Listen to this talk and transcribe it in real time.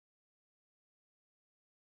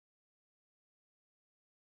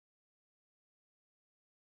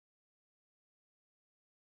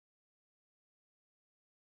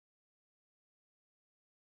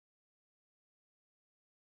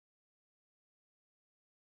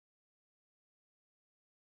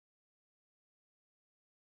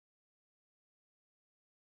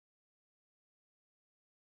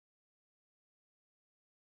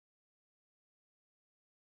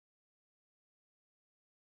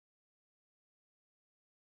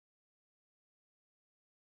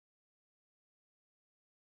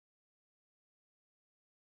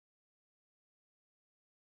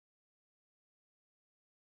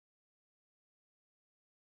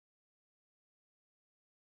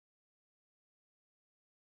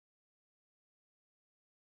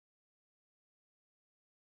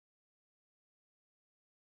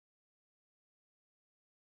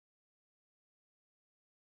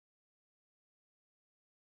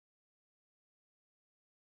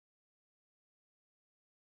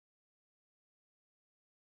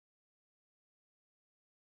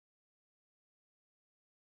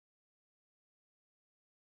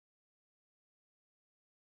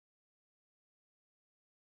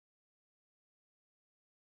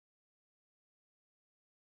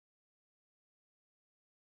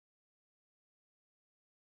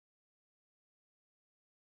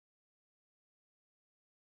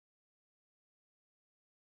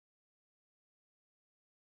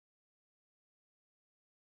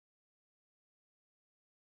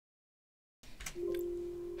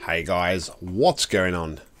Hey guys, what's going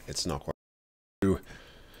on? It's NOCK to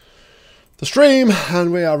the stream,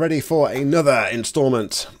 and we are ready for another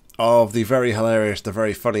installment of the very hilarious, the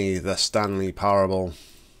very funny, the Stanley Parable.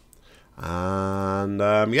 And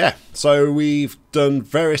yeah, so we've done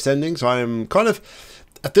various endings. I am kind of,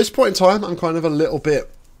 at this point in time, I'm kind of a little bit,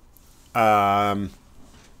 oh,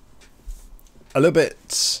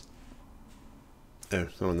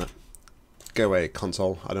 don't want that. Go away,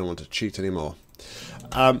 console. I don't want to cheat anymore.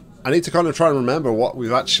 I need to kind of try and remember what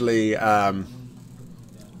we've actually... oh,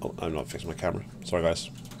 I'm not fixing my camera. Sorry, guys.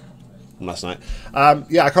 From last night.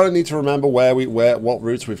 Yeah, I kind of need to remember what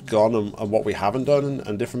routes we've gone and what we haven't done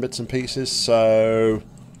and different bits and pieces. So,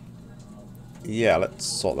 yeah, let's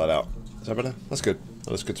sort that out. Is that better? That's good.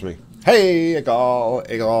 That looks good to me. Hey, Eagle.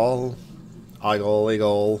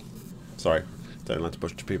 Sorry, don't like to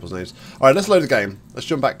butcher people's names. All right, let's load the game. Let's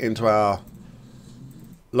jump back into our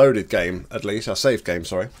loaded game, at least. Our saved game,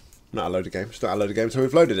 sorry. Not a loaded game. It's not a loaded game, so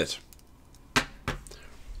we've loaded it.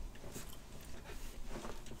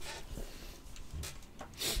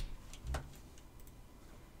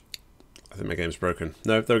 I think my game's broken.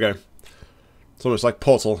 No, there we go. It's almost like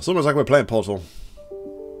Portal. It's almost like we're playing Portal.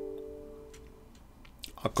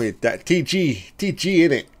 I'll call it that. TG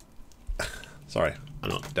in it. Sorry, I'm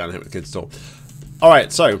not down here with the kids at all.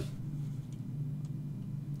 Alright, so.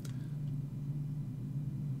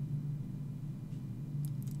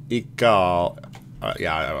 Eagle.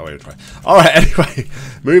 Yeah, I won't try. Alright, anyway.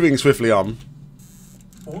 Moving swiftly on.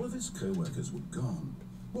 All of his co-workers were gone.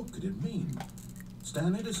 What could it mean?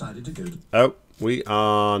 Stanley decided to go to... Oh, we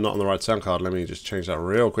are not on the right sound card. Let me just change that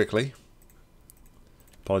real quickly.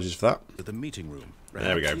 Apologies for that. To the meeting room.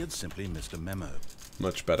 There we go. He had simply missed a memo.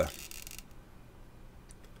 Much better.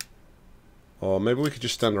 Or maybe we could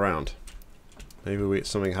just stand around. Maybe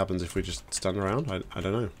something happens if we just stand around. I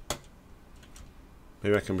don't know.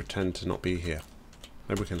 Maybe I can pretend to not be here.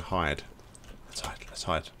 Maybe we can hide. Let's hide. Let's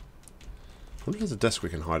hide. I wonder if there's a desk we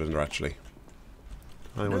can hide under, actually.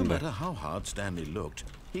 I wonder. No matter how hard Stanley looked,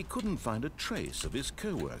 he couldn't find a trace of his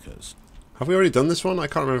co-workers. Have we already done this one? I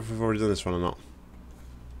can't remember if we've already done this one or not.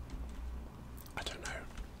 I don't know.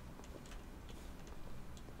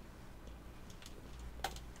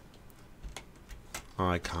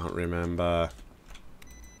 I can't remember.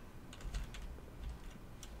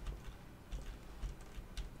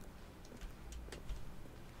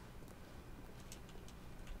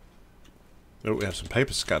 Oh, we have some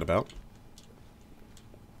papers scattered about.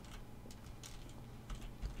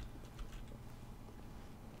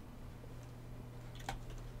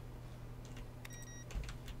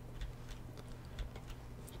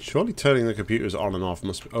 Surely turning the computers on and off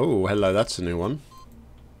must be... Oh, hello, that's a new one.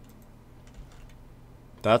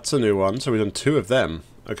 That's a new one. So we've done 2 of them.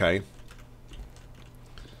 Okay.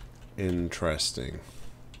 Interesting.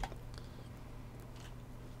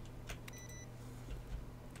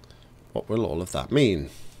 What will all of that mean?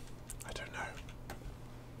 I don't know.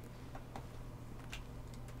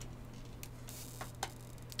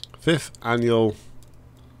 Fifth annual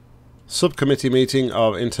subcommittee meeting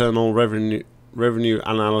of internal revenue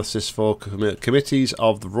analysis for committees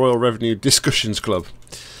of the Royal Revenue Discussions Club.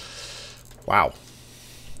 Wow,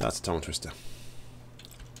 that's a tongue twister.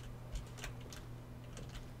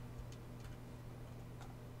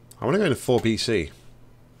 I want to go into 4PC.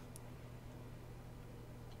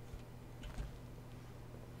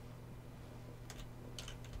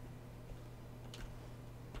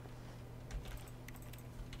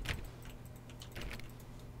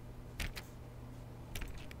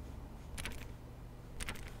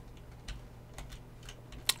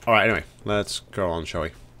 Alright, anyway, let's go on, shall we?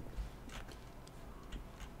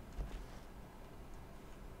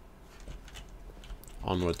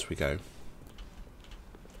 Onwards we go.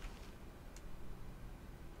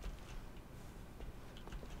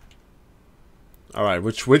 Alright,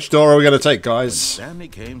 which door are we going to take, guys? When Stanley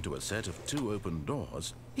came to a set of 2 open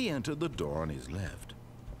doors, he entered the door on his left.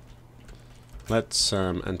 Let's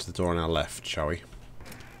enter the door on our left, shall we?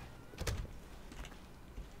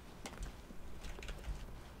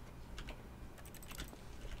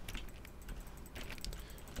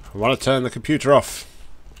 I want to turn the computer off.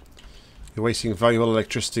 You're wasting valuable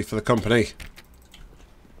electricity for the company.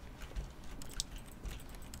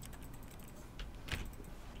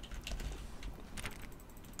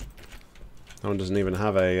 That one doesn't even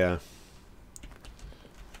have a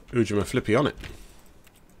Ujima Flippy on it.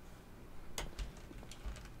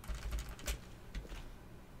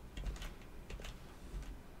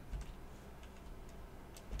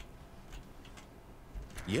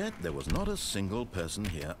 Yet there was not a single person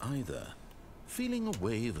here either. Feeling a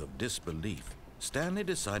wave of disbelief, Stanley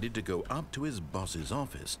decided to go up to his boss's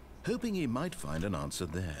office, hoping he might find an answer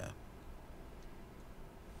there.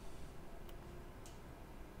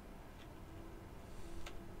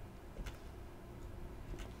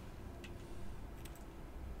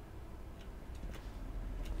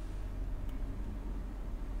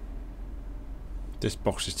 This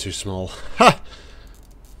box is too small. Ha!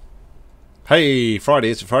 Hey, Friday,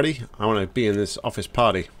 it's a Friday. I want to be in this office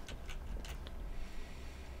party.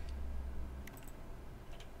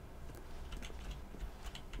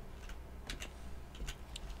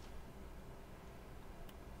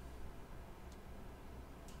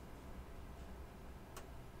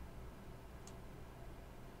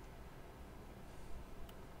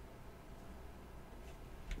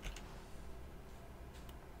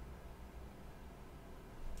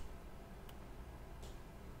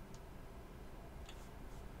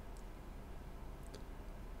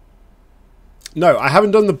 No, I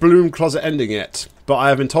haven't done the Bloom Closet ending yet, but I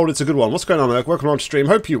have been told it's a good one. What's going on, Eric? Welcome on to stream.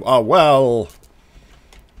 Hope you are well.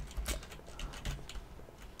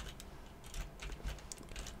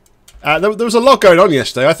 There was a lot going on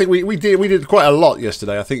yesterday. I think we did quite a lot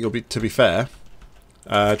yesterday. I think to be fair,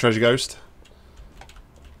 Treasure Ghost.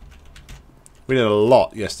 We did a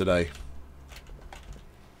lot yesterday.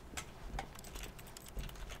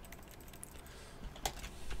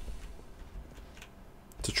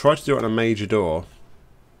 To try to do it on a major door.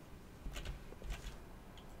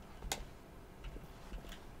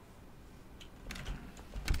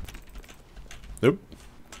 Nope.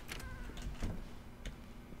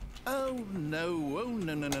 Oh no, oh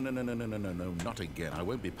no, no, no, no, no, no, no, no, no, no, not again. I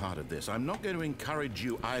won't be part of this. I'm not going to encourage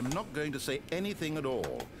you. I'm not going to say anything at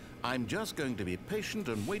all. I'm just going to be patient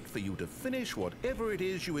and wait for you to finish whatever it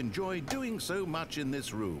is you enjoy doing so much in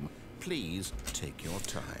this room. Please take your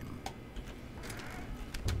time.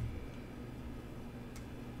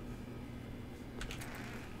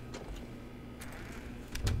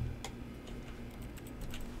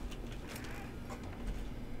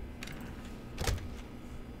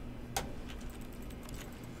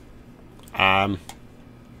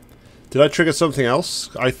 Did I trigger something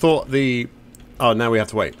else? I thought the... Oh, now we have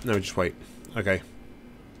to wait. No, just wait. Okay.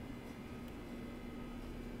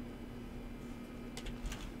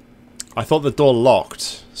 I thought the door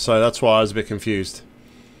locked, so that's why I was a bit confused.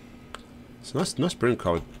 It's a nice broom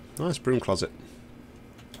closet. Nice broom closet.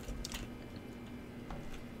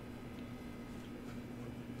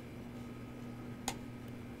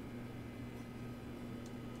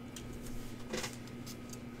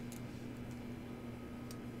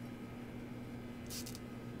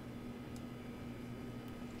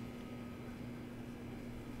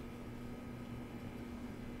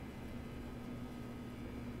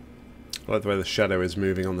 I like the way the shadow is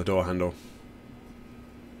moving on the door handle.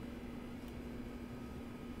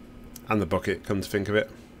 And the bucket, come to think of it.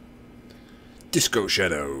 Disco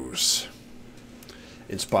Shadows.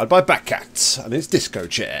 Inspired by Batcat and his disco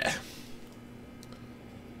chair.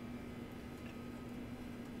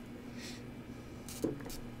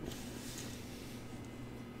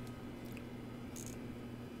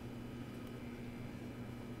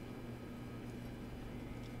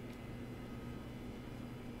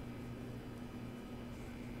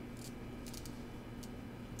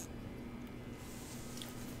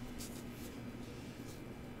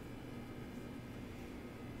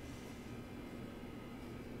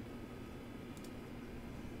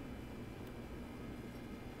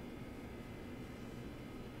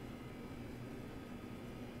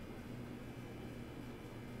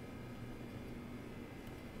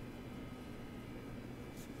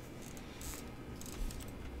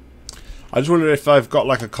 I just wonder if I've got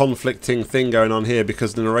like a conflicting thing going on here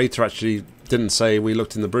because the narrator actually didn't say we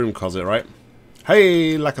looked in the broom closet, right?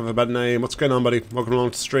 Hey, lack of a bad name. What's going on, buddy? Welcome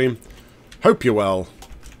along to the stream. Hope you're well.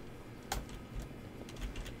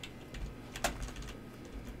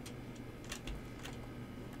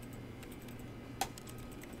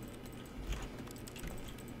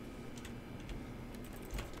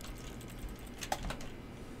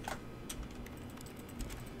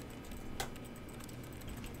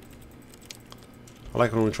 I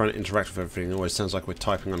like when we're trying to interact with everything. It always sounds like we're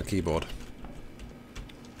typing on a keyboard.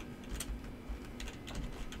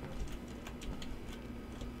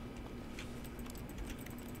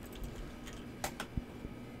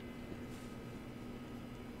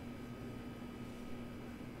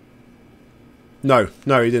 No,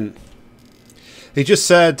 he didn't. He just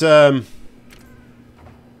said...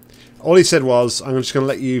 all he said was, I'm just going to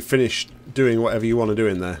let you finish doing whatever you want to do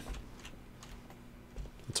in there.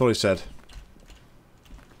 That's all he said.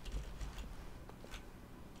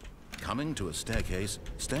 Coming to a staircase,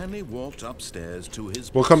 Stanley walked upstairs to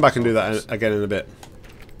his... We'll come back and do that again in a bit.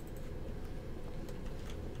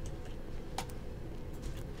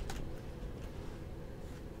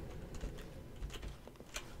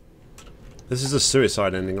 This is a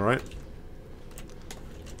suicide ending, right?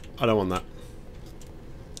 I don't want that.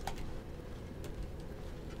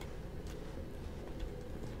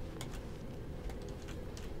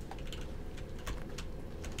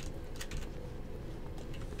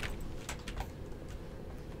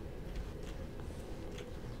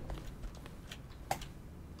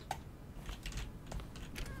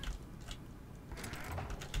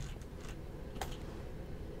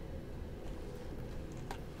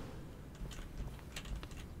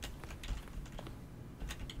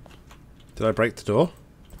 Did I break the door?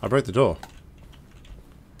 I broke the door.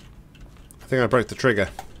 I think I broke the trigger.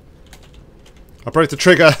 I broke the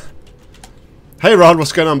trigger! Hey Ron,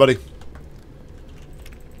 what's going on, buddy?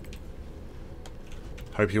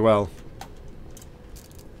 Hope you're well.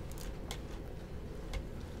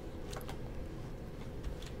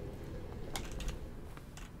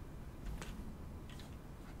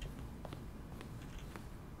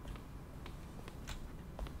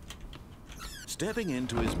 Stepping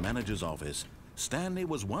into his manager's office, Stanley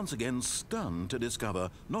was once again stunned to discover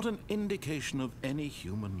not an indication of any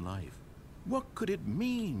human life. What could it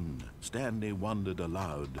mean? Stanley wondered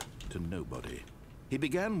aloud to nobody. He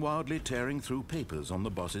began wildly tearing through papers on the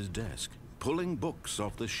boss's desk, pulling books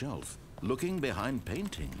off the shelf, looking behind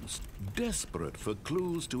paintings, desperate for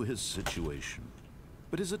clues to his situation.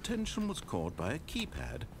 But his attention was caught by a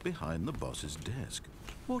keypad behind the boss's desk.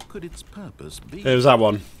 What could its purpose be? It was that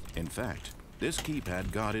one. In fact, this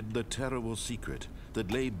keypad guarded the terrible secret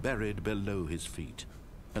that lay buried below his feet.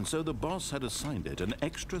 And so the boss had assigned it an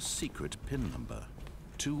extra secret pin number,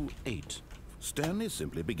 28. Stanley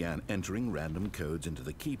simply began entering random codes into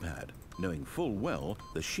the keypad, knowing full well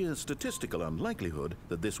the sheer statistical unlikelihood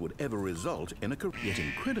that this would ever result in a career. Yet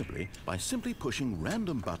incredibly, by simply pushing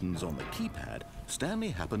random buttons on the keypad, Stanley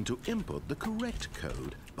happened to input the correct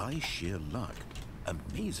code by sheer luck.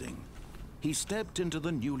 Amazing. He stepped into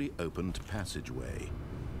the newly opened passageway.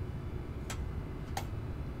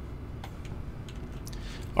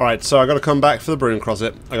 Alright, so I gotta come back for the broom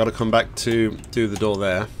closet. I gotta come back to do the door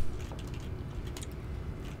there.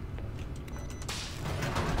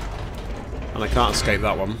 And I can't escape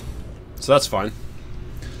that one. So that's fine.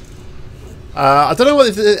 I don't know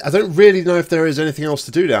what I don't really know if there is anything else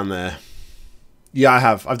to do down there. Yeah, I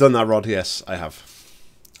have. I've done that, Rod. Yes, I have.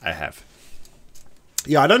 I have.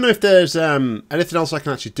 Yeah, I don't know if there's anything else I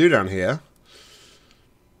can actually do down here.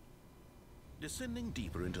 Descending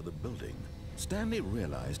deeper into the building, Stanley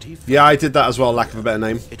realized he... Yeah, I did that as well, lack of a better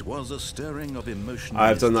name. It was a stirring of emotion.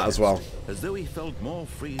 I've done that as well. As though he felt more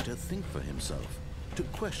free to think for himself, to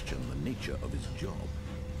question the nature of his job.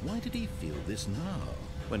 Why did he feel this now,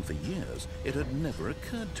 when for years it had never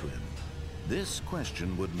occurred to him? This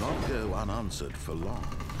question would not go unanswered for long.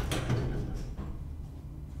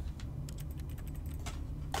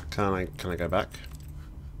 Can I go back?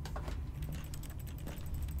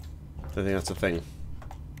 I think that's a thing.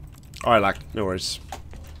 Alright, Lack, no worries.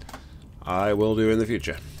 I will do in the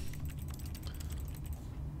future.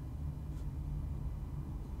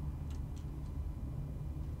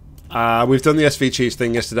 We've done the SV Cheese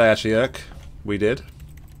thing yesterday, actually, Irk. We did.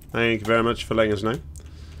 Thank you very much for letting us know.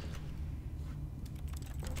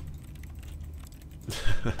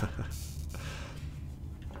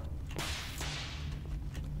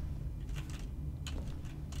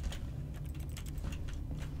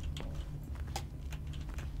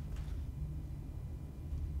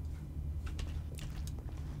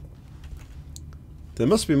 There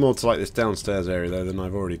must be more to like this downstairs area though than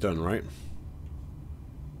I've already done, right?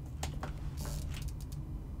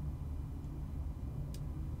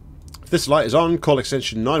 If this light is on, call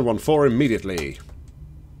extension 914 immediately.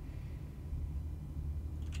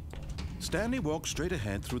 Stanley walked straight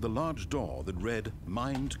ahead through the large door that read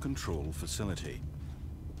Mind Control Facility.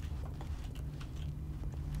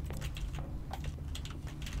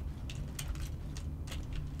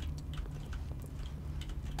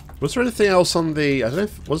 Was there anything else on the... I don't know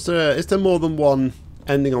if... Is there more than one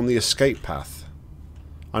ending on the escape path?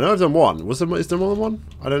 I know I've done one. Is there more than one?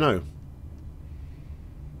 I don't know.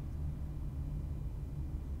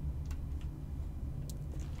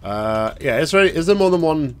 Yeah, is there more than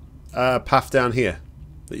one path down here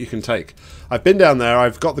that you can take? I've been down there.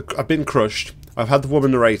 I've been crushed. I've had the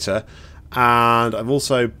woman narrator, and I've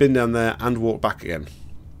also been down there and walked back again.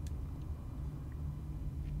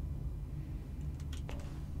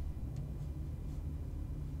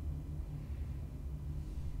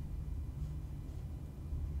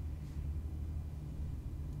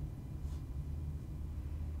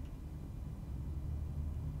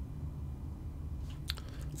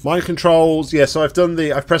 Mind controls, yeah, so I've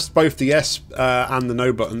pressed both the yes and the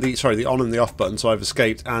no button, the on and the off button, so I've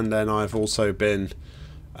escaped, and then I've also been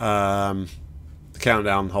the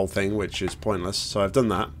countdown whole thing, which is pointless, so I've done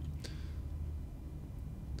that.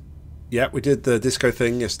 Yeah, we did the disco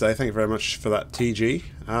thing yesterday, thank you very much for that, TG.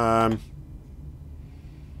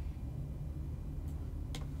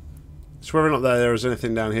 So whether or not there is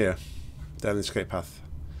anything down here, down the escape path.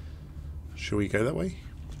 Shall we go that way?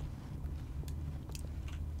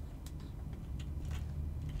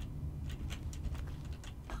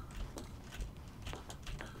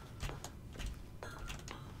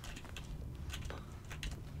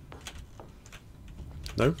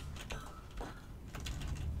 No?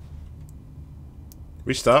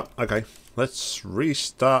 Restart? Okay. Let's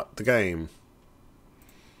restart the game.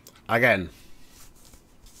 Again.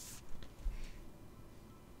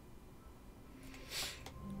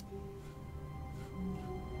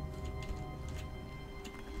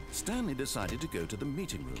 Stanley decided to go to the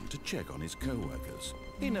meeting room to check on his co-workers.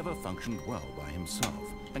 He never functioned well by himself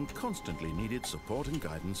and constantly needed support and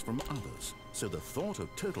guidance from others, so the thought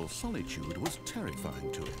of total solitude was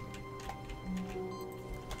terrifying to him.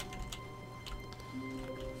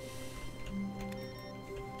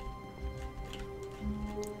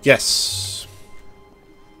 Yes.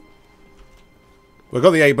 We've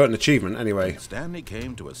got the A button achievement anyway. When Stanley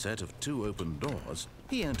came to a set of 2 open doors,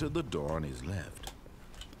 he entered the door on his left.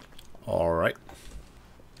 Alright.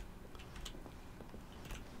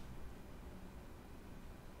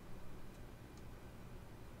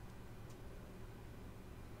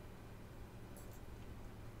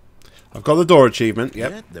 I've got the door achievement,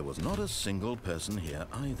 yep. Yet there was not a single person here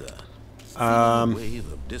either. Feeling a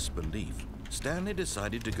wave of disbelief, Stanley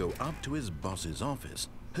decided to go up to his boss's office,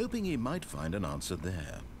 hoping he might find an answer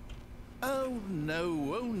there. Oh no,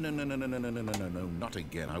 no, not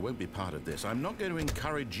again. I won't be part of this. I'm not going to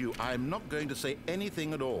encourage you. I'm not going to say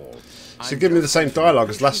anything at all. So give me the same dialogue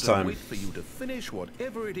as last time. Wait for you to finish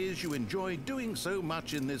whatever it is you enjoy doing so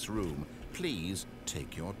much in this room. Please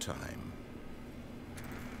take your time.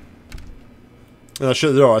 And I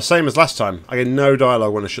shut the door. Same as last time. I get no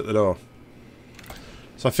dialogue when I shut the door.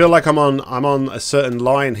 So I feel like I'm on a certain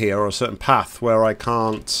line here, or a certain path where I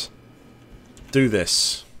can't do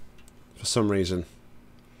this for some reason.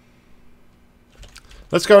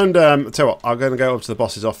 Let's go and tell you what, I'm going to go up to the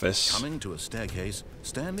boss's office. Coming to a staircase,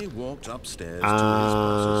 Stanley walked upstairs to his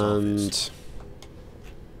boss's office.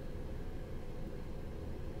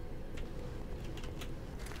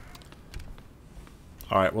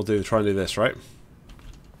 Alright, we'll try and do this, right?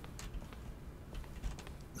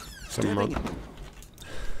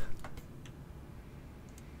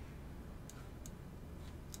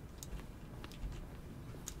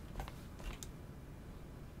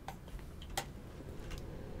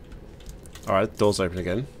 Alright, door's open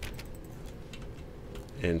again.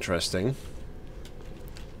 Interesting.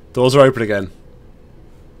 Doors are open again.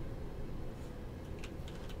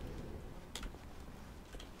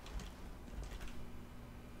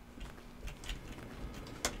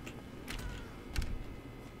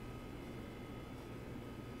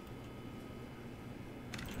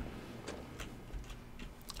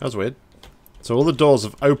 That was weird. So all the doors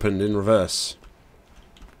have opened in reverse.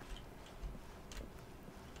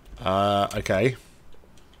 Okay.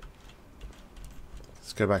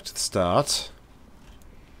 Let's go back to the start.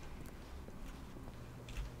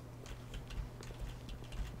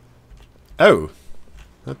 Oh!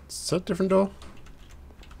 That's a different door?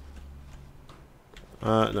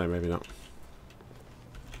 No, maybe not.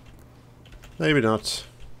 Maybe not.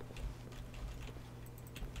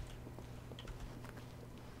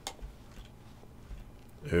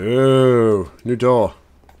 Ooh, new door.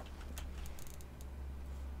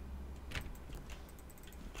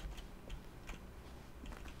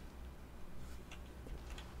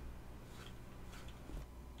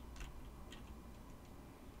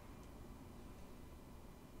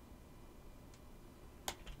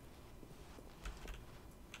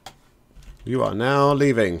 You are now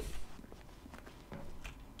leaving.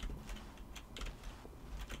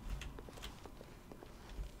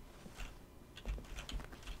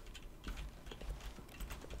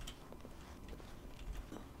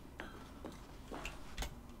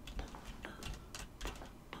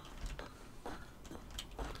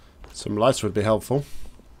 Some lights would be helpful.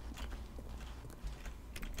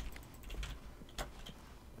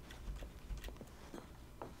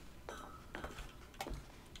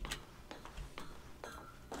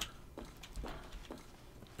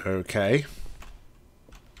 Okay.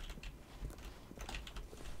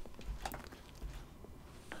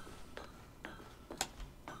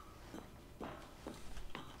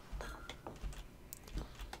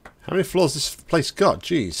 How many floors this place got?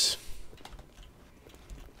 Jeez.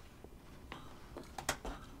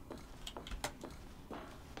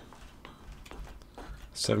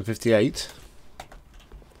 $758.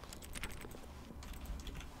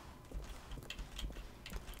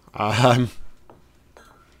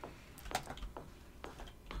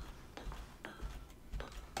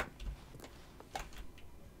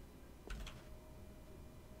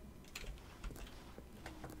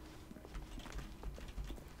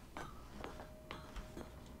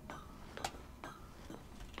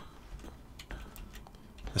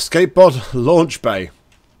 A skateboard launch bay.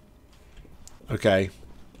 Okay.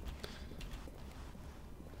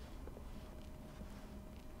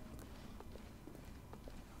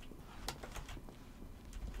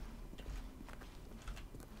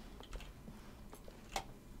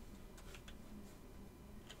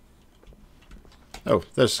 Oh,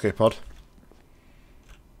 there's a escape pod.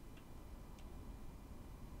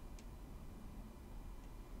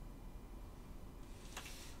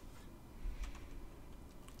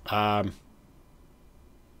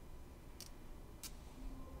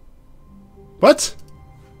 What?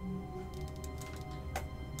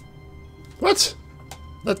 What?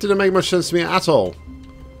 That didn't make much sense to me at all.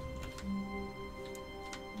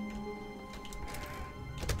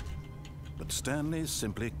 But Stanley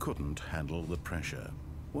simply couldn't handle the pressure.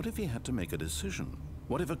 What if he had to make a decision?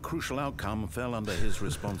 What if a crucial outcome fell under his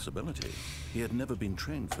responsibility? He had never been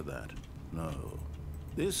trained for that. No.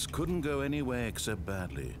 This couldn't go anywhere except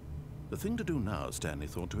badly. The thing to do now, Stanley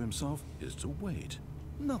thought to himself, is to wait.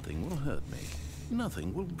 Nothing will hurt me.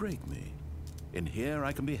 Nothing will break me. In here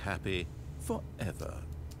I can be happy forever.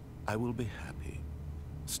 I will be happy.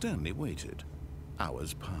 Stanley waited.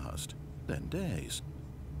 Hours passed, then days.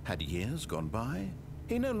 Had years gone by?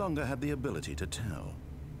 He no longer had the ability to tell.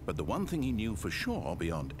 But the one thing he knew for sure,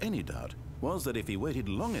 beyond any doubt, was that if he waited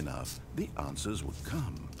long enough, the answers would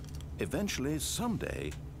come. Eventually,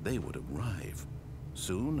 someday, they would arrive.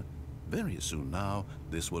 Soon, very soon now,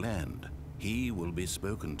 this will end. He will be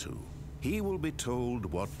spoken to. He will be told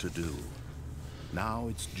what to do. Now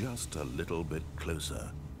it's just a little bit closer.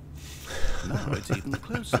 Now it's even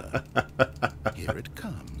closer. Here it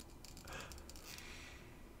comes.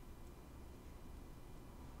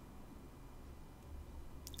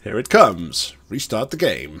 Here it comes. Restart the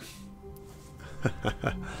game.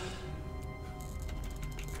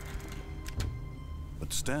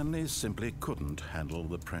 But Stanley simply couldn't handle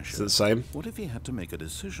the pressure. Is it the same? What if he had to make a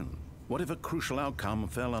decision? What if a crucial outcome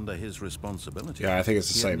fell under his responsibility? Yeah, I think it's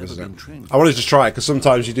the same, isn't it? I I wanted to try it because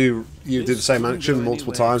sometimes you do the same action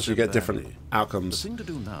multiple times, you get different The outcomes. thing to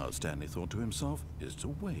do now, Stanley thought to himself, is to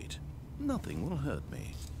wait. Nothing will hurt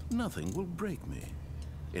me. Nothing will break me.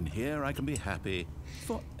 In here I can be happy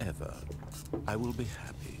forever. I will be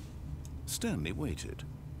happy. Stanley waited.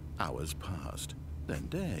 Hours passed, then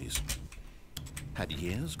days. Had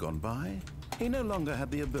years gone by? He no longer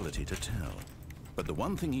had the ability to tell. But the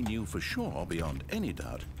one thing he knew for sure, beyond any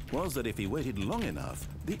doubt, was that if he waited long enough,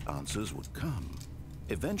 the answers would come.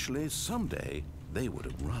 Eventually, someday, they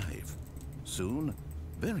would arrive. Soon,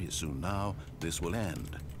 very soon now, this will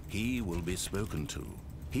end. He will be spoken to.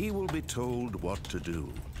 He will be told what to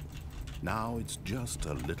do. Now it's just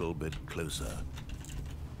a little bit closer.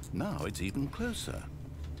 Now it's even closer.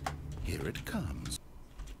 Here it comes.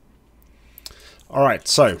 Alright,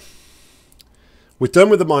 so we're done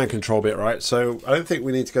with the mind control bit, right? So I don't think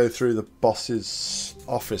we need to go through the boss's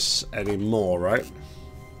office anymore, right?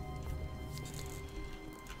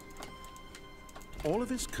 All of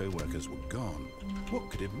his co-workers were gone.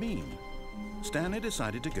 What could it mean? Stanley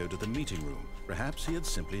decided to go to the meeting room. Perhaps he had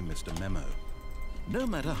simply missed a memo. No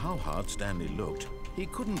matter how hard Stanley looked, he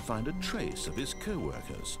couldn't find a trace of his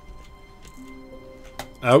co-workers.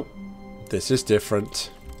 Oh, this is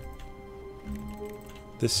different.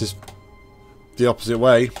 This is the opposite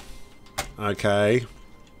way. Okay.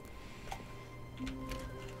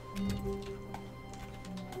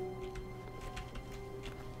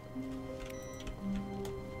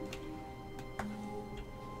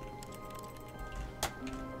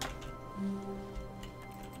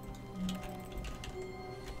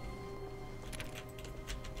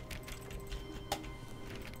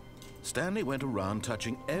 Stanley went around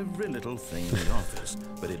touching every little thing in the office,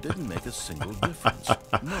 but it didn't make a single difference.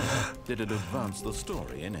 Nor did it advance the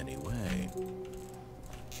story in any way.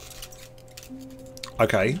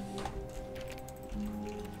 Okay.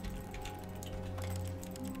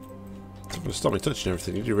 Stop me touching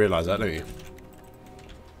everything. You do realise that, don't you?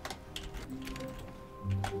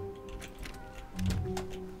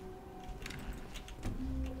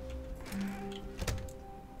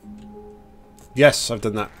 Yes, I've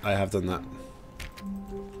done that. I have done that.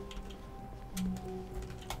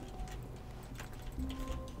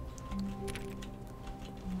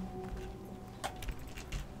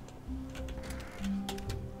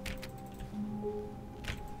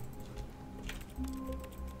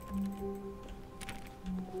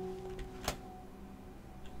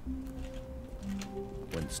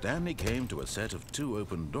 Stanley came to a set of 2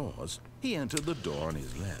 open doors, he entered the door on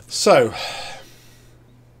his left. So,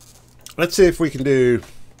 let's see if we can do...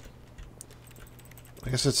 I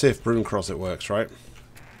guess let's see if broom closet works, right?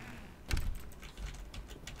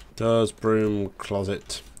 Does broom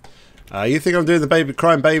closet... you think I'm doing the baby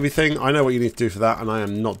crying baby thing? I know what you need to do for that, and I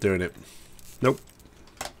am not doing it. Nope.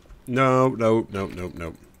 No, no, no, no,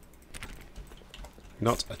 no.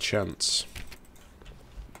 Not a chance.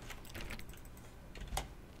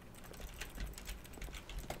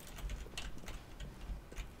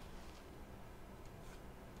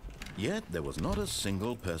 Yet there was not a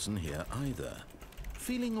single person here either.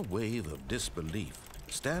 Feeling a wave of disbelief,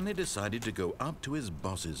 Stanley decided to go up to his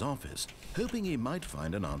boss's office, hoping he might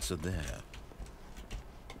find an answer there.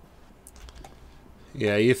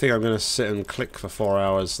 Yeah, you think I'm going to sit and click for 4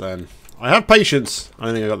 hours then? I have patience! I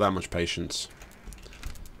don't think I got that much patience.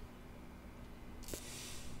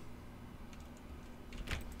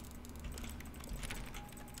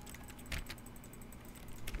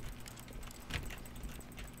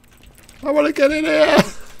 I want to get in here!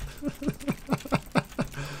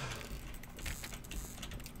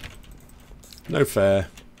 No fair.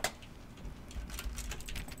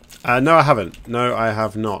 No, I haven't. No, I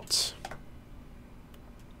have not.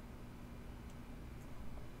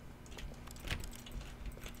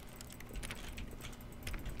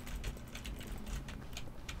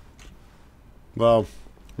 Well,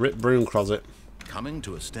 rip broom closet. Coming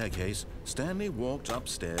to a staircase, Stanley walked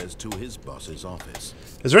upstairs to his boss's office.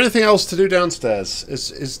 Is there anything else to do downstairs?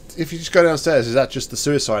 If you just go downstairs, is that just the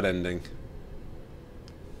suicide ending?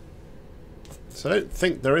 So I don't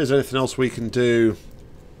think there is anything else we can do.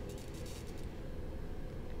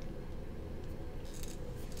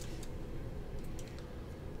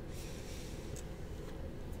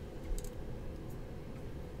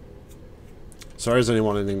 So there is only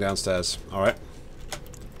one ending downstairs. Alright.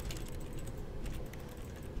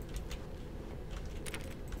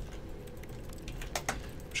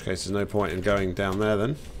 In which case there's no point in going down there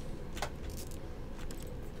then.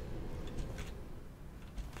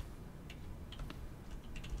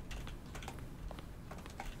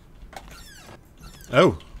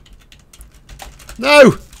 Oh.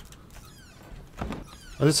 No!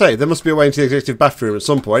 As I say, there must be a way into the executive bathroom at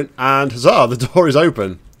some point, and huzzah, the door is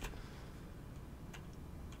open.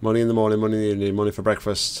 Money in the morning, money in the evening, money for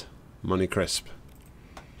breakfast, money crisp.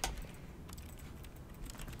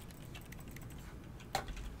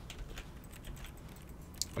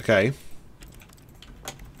 Okay.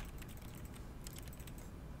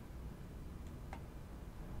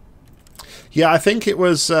 Yeah, I think it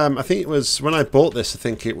was when I bought this. I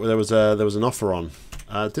think there was an offer on.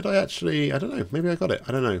 Did I actually? I don't know. Maybe I got it.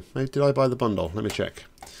 I don't know. Maybe did I buy the bundle? Let me check.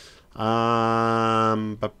 No,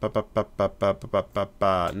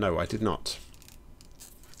 I did not.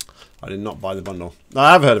 I did not buy the bundle.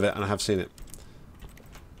 I have heard of it and I have seen it.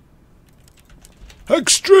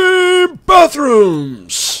 Extreme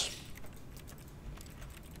bathrooms.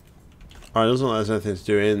 Alright, doesn't look like there's anything to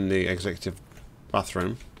do in the executive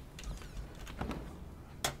bathroom.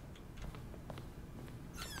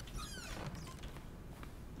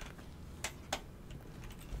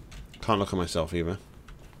 Can't look at myself either.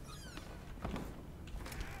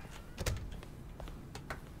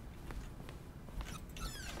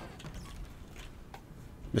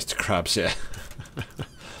 Mr. Krabs, yeah.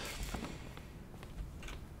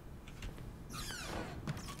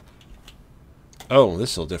 Oh,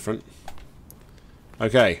 this is all different.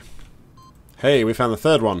 Okay. Hey, we found the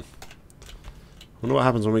third one. Wonder what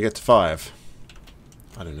happens when we get to 5.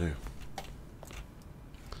 I don't know.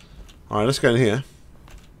 Alright, let's go in here.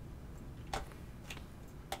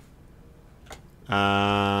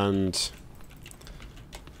 And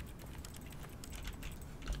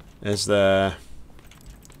is there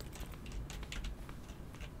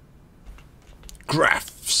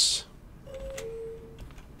graphs?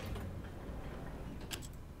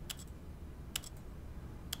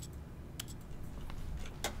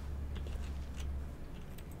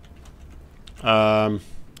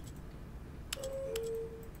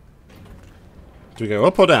 Do we go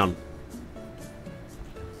up or down?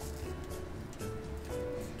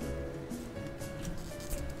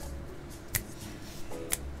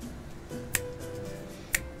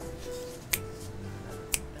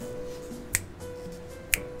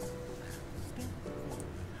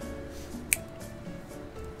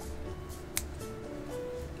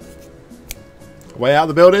 Way out of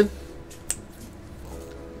the building?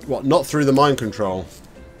 What, not through the mind control?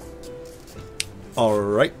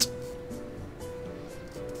 Alright.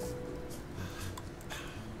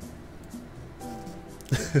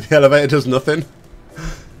 The elevator does nothing.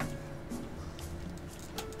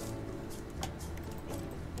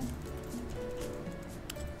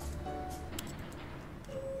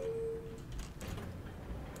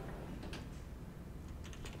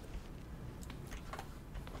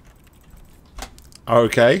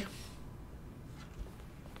 Okay.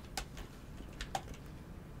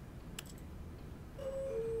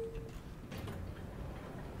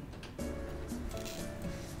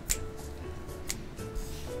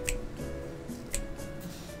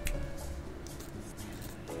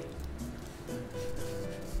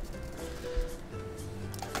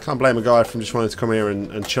 Can't blame a guy from just wanting to come here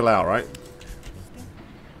and chill out, right?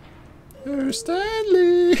 Oh,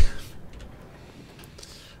 Stanley!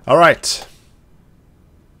 Alright.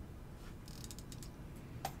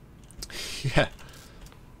 Yeah.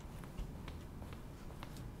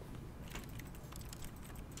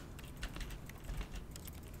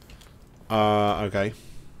 Okay.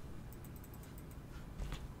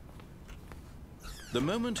 The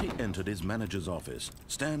moment he entered his manager's office,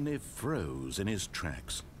 Stanley froze in his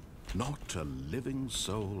tracks. Not a living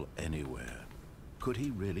soul anywhere. Could he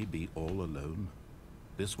really be all alone?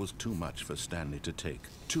 This was too much for Stanley to take.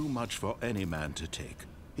 Too much for any man to take.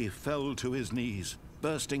 He fell to his knees,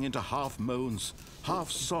 bursting into half moans,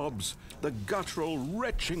 half sobs, the guttural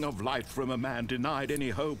retching of life from a man denied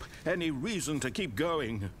any hope, any reason to keep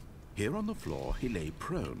going. Here on the floor, he lay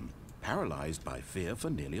prone, paralyzed by fear for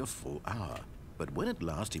nearly a full hour. But when at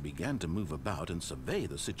last he began to move about and survey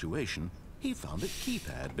the situation, he found a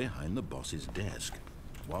keypad behind the boss's desk.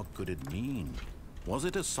 What could it mean? Was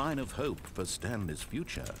it a sign of hope for Stanley's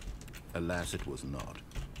future? Alas, it was not.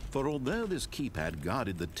 For although this keypad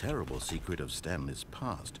guarded the terrible secret of Stanley's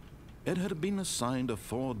past, it had been assigned a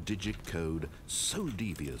 4-digit code so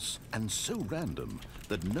devious and so random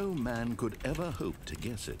that no man could ever hope to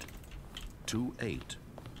guess it.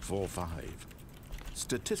 2845.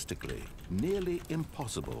 Statistically, nearly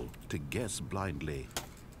impossible to guess blindly,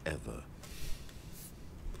 ever.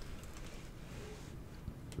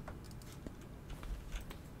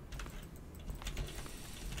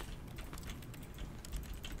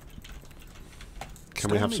 Can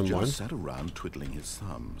we have some Stanley wine? just sat around twiddling his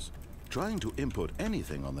thumbs. Trying to input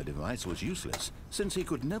anything on the device was useless, since he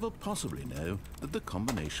could never possibly know that the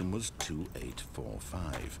combination was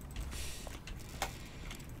 2845.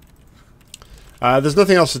 There's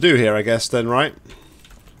nothing else to do here, I guess, then, right?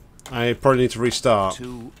 I probably need to restart.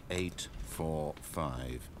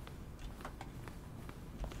 2845.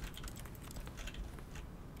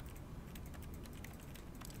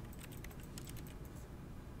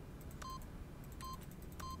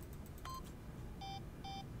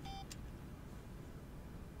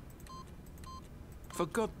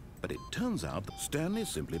 Forgot, but it turns out that Stanley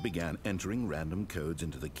simply began entering random codes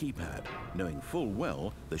into the keypad, knowing full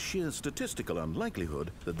well the sheer statistical unlikelihood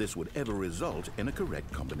that this would ever result in a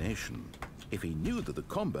correct combination. If he knew that the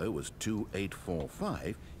combo was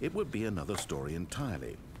 2845, it would be another story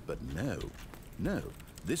entirely. But no,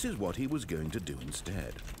 this is what he was going to do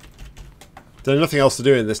instead. There's nothing else to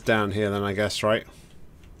do in this down here then, I guess, right?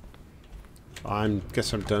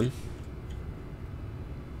 Guess I'm done.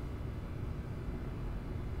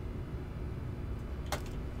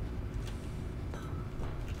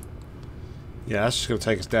 Yeah, that's just going to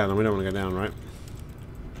take us down, and we don't want to go down, right?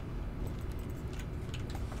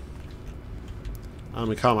 And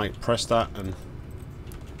we can't, like, press that and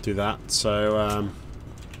do that, so,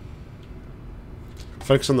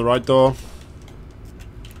 focus on the right door.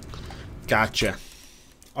 Gotcha.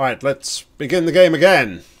 Alright, let's begin the game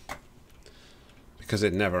again. Because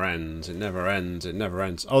it never ends, it never ends, it never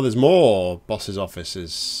ends. Oh, there's more boss's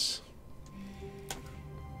offices.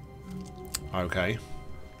 Okay.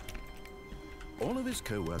 All of his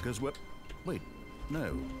co-workers were... Wait,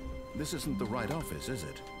 no. This isn't the right office, is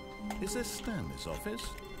it? Is this Stanley's office?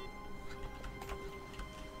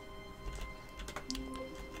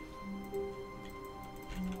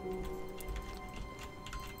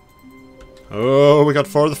 Oh, we got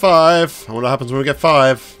 4 of the 5. I wonder what happens when we get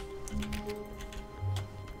 5.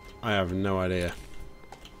 I have no idea.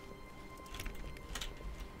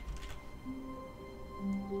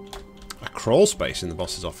 A crawl space in the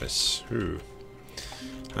boss's office. Ooh.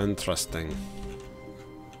 Interesting.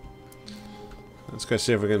 Let's go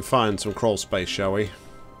see if we can find some crawl space, shall we? I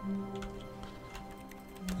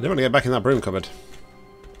don't want to get back in that broom cupboard.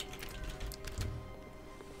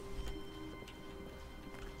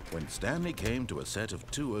 When Stanley came to a set of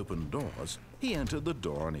 2 open doors, he entered the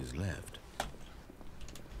door on his left.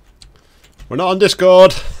 We're not on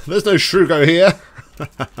Discord. There's no Shrugo here.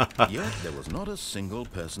 Yet there was not a single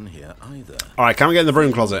person here either. Alright, can we get in the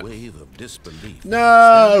broom closet? Wave of disbelief.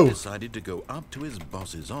 No! Stanley decided to go up to his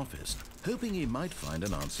boss's office, hoping he might find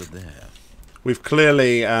an answer there. We've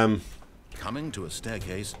clearly, Coming to a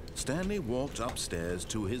staircase, Stanley walked upstairs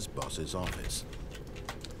to his boss's office.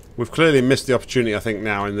 we've clearly missed the opportunity, I think,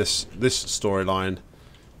 now in this storyline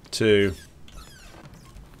to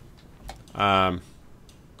I've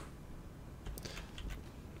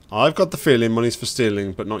got the feeling money's for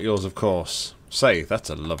stealing, but not yours, of course. Say, that's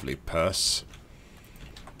a lovely purse.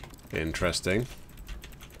 Interesting.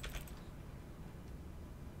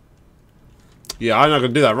 Yeah, I'm not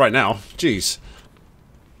going to do that right now. Jeez.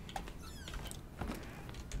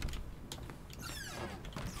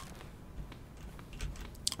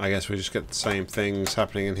 I guess we just get the same things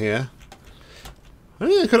happening in here. I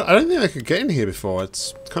don't think I could get in here before.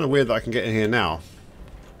 It's kind of weird that I can get in here now.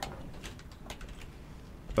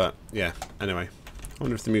 But, yeah, anyway. I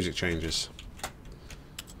wonder if the music changes.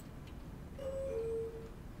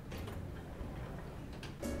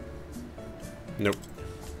 Nope.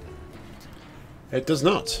 It does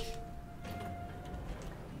not.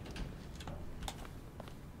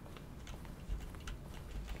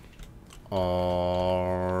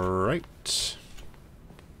 Alright.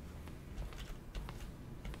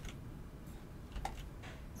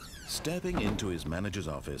 Stepping into his manager's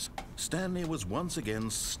office, Stanley was once again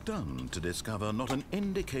stunned to discover not an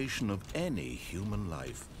indication of any human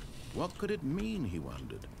life. What could it mean, he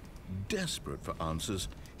wondered. Desperate for answers,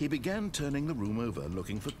 he began turning the room over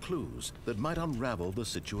looking for clues that might unravel the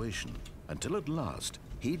situation, until at last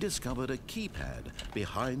he discovered a keypad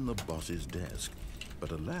behind the boss's desk.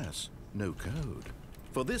 But alas, no code.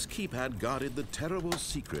 For this keypad guarded the terrible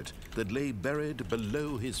secret that lay buried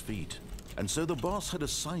below his feet. And so the boss had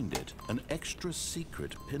assigned it an extra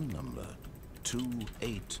secret pin number,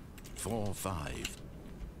 2845.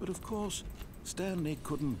 But of course, Stanley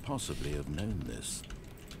couldn't possibly have known this.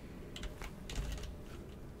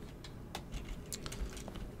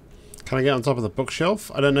 Can I get on top of the bookshelf?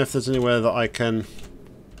 I don't know if there's anywhere that I can...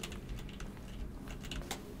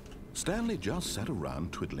 Stanley just sat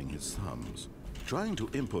around twiddling his thumbs. Trying to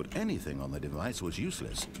input anything on the device was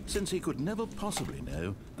useless, since he could never possibly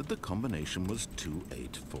know that the combination was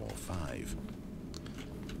 2845.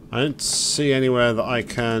 I don't see anywhere that I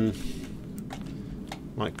can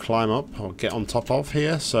like climb up or get on top of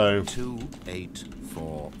here, so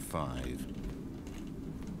 2845.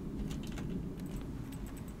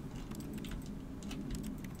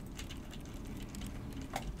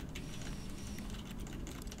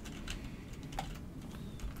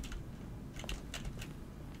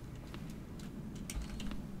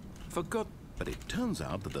 Forgot, but it turns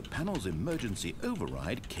out that the panel's emergency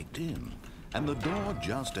override kicked in, and the door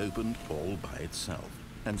just opened all by itself.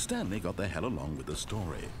 And Stanley got the hell along with the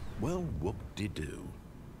story. Well, whoop-de-doo.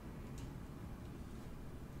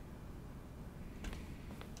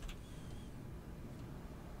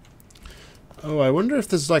 oh, I wonder if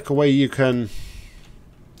there's like a way you can...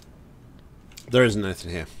 There isn't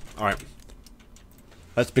anything here. Alright.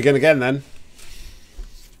 Let's begin again then.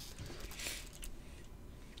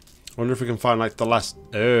 I wonder if we can find like the last...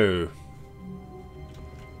 Oh.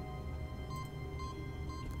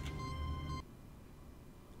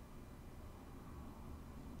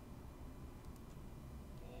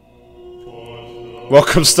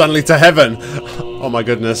 Welcome, Stanley, to heaven. Oh my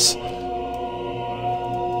goodness.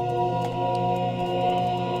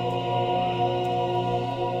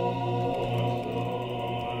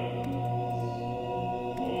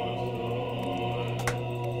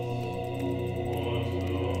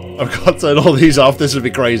 I've got to turn all these off. This would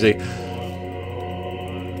be crazy.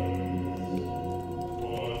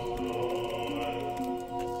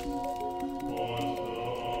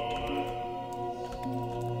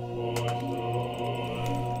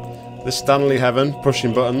 This Stanley heaven,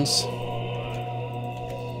 pushing buttons.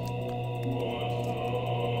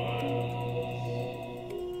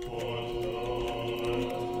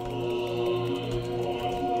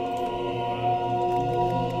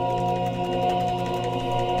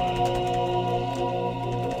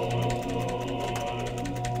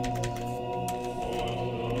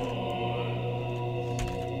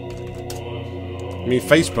 I mean,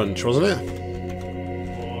 face punch, wasn't it?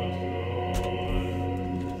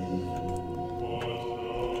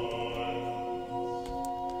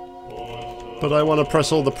 But I want to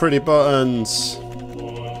press all the pretty buttons.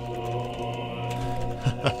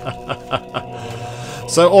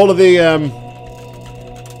 So all of the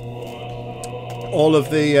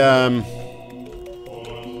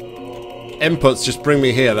inputs just bring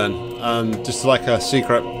me here then, just like a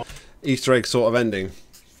secret Easter egg sort of ending.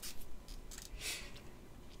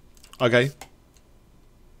 Okay.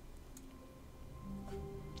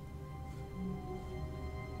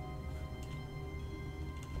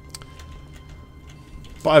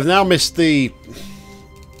 But I've now missed the...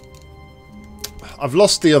 I've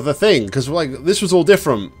lost the other thing, because like this was all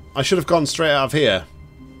different. I should have gone straight out of here.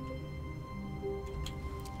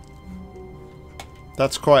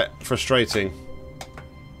 That's quite frustrating.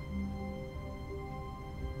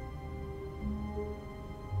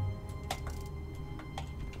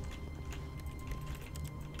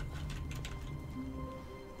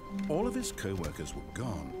 All of his co-workers were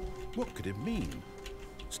gone. What could it mean?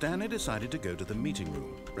 Stanley decided to go to the meeting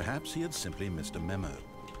room. Perhaps he had simply missed a memo.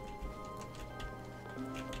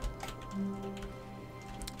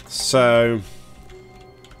 So...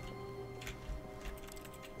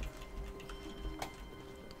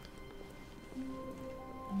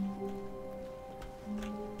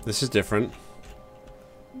 this is different.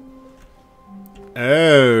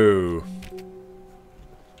 Oh.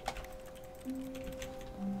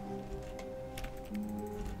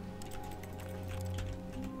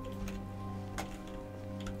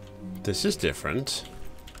 This is different.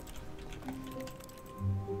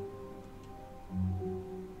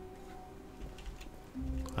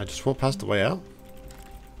 I just walked past the way out.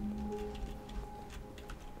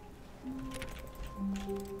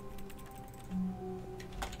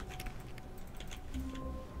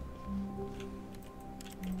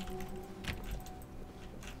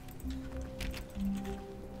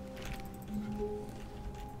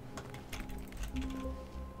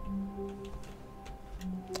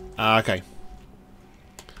 Okay.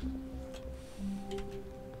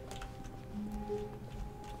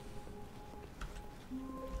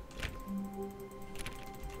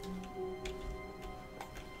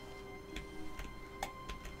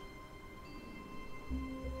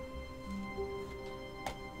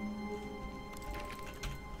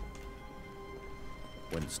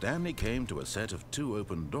 When Stanley came to a set of 2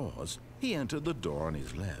 open doors, he entered the door on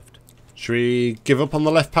his left. Should we give up on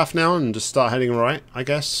the left path now and just start heading right, I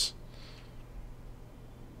guess?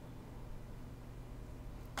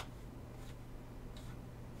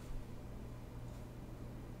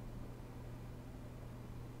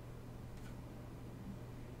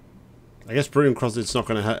 I guess broom closet's not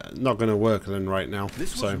gonna work then right now.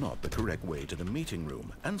 This was not the correct way to the meeting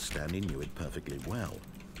room, and Stanley knew it perfectly well.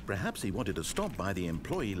 Perhaps he wanted to stop by the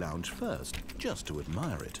employee lounge first, just to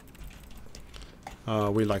admire it.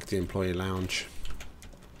 We like the employee lounge.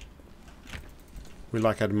 We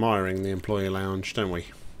like admiring the employee lounge, don't we?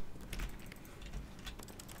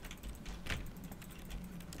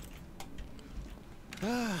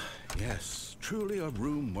 Ah, yes, truly a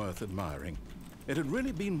room worth admiring. It had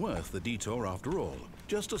really been worth the detour after all,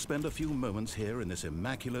 just to spend a few moments here in this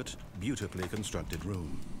immaculate, beautifully constructed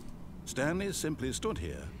room. Stanley simply stood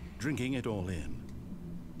here, drinking it all in.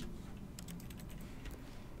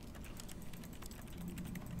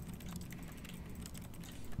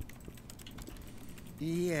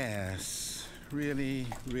 Yes, really,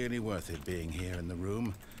 really worth it being here in the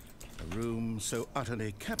room. A room so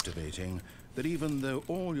utterly captivating that even though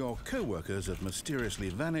all your co-workers have mysteriously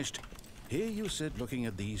vanished, here you sit looking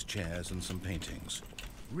at these chairs and some paintings.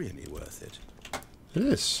 Really worth it. It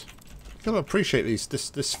is. You gotta appreciate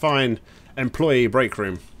this fine employee break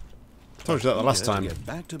room. I told you that the last time. To get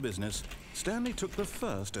back to business, Stanley took the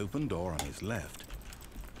first open door on his left.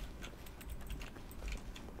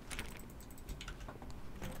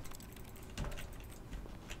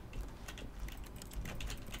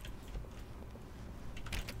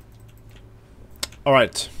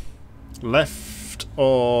 Alright. Left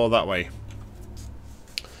or that way?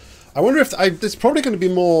 I wonder if... there's probably going to be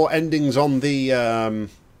more endings on the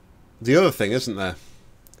other thing, isn't there?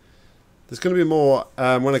 There's going to be more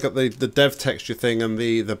when I got the dev texture thing and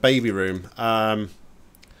the baby room. I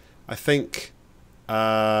think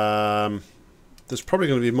there's probably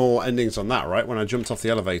going to be more endings on that, right? When I jumped off the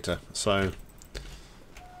elevator. So...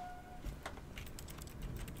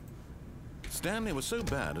 Stanley was so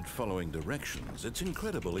bad at following directions, it's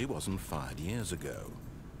incredible he wasn't fired years ago.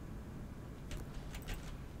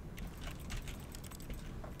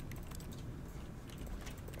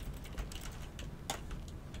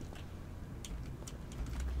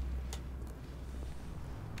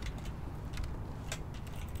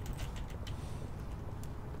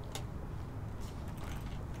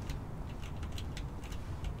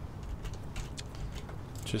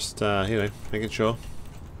 Just, you know, making sure.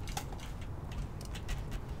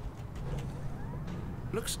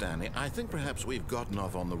 Look, Stanley, I think perhaps we've gotten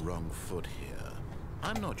off on the wrong foot here.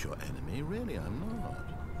 I'm not your enemy, really, I'm not.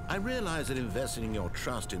 I realize that investing your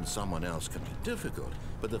trust in someone else can be difficult,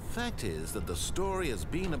 but the fact is that the story has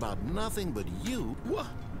been about nothing but you. What?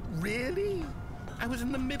 Really? I was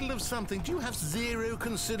in the middle of something. Do you have zero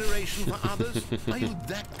consideration for others? Are you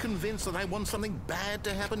that convinced that I want something bad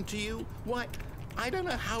to happen to you? Why, I don't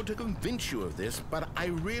know how to convince you of this, but I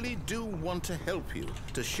really do want to help you,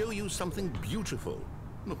 to show you something beautiful.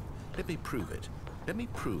 Look, let me prove it. Let me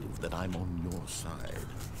prove that I'm on your side.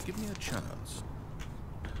 Give me a chance.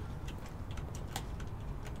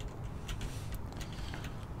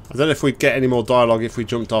 I don't know if we'd get any more dialogue if we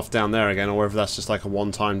jumped off down there again, or whether that's just like a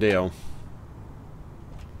one-time deal.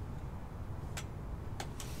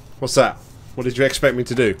 What's that? What did you expect me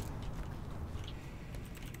to do?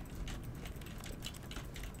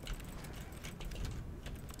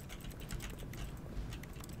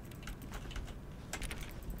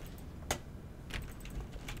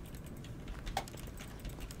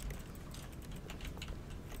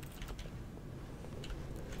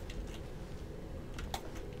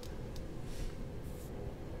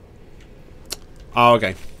 Oh,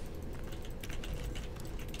 okay.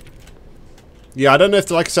 Yeah, I don't know if,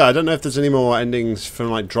 like I said, I don't know if there's any more endings from,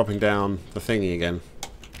 like, dropping down the thingy again.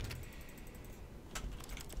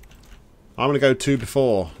 I'm gonna go 2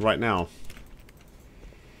 before, right now.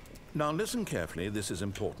 Now listen carefully, this is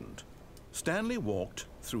important. Stanley walked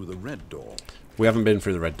through the red door. We haven't been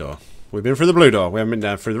through the red door. We've been through the blue door. We haven't been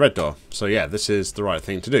down through the red door. So yeah, this is the right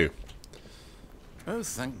thing to do. Oh,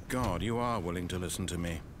 thank God you are willing to listen to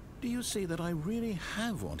me. Do you see that I really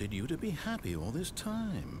have wanted you to be happy all this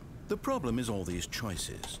time? The problem is all these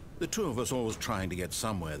choices. The two of us always trying to get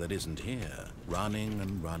somewhere that isn't here. Running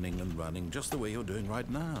and running and running, just the way you're doing right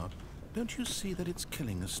now. Don't you see that it's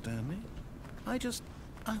killing us, Stanley? I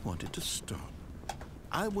wanted to stop.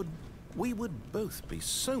 We would both be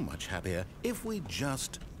so much happier if we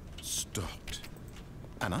just stopped.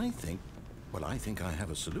 And I think I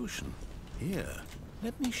have a solution. Here,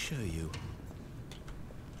 let me show you.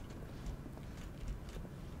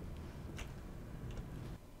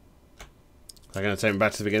 They're going to take me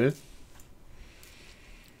back to the beginning?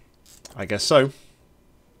 I guess so.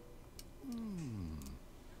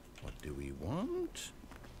 What do we want?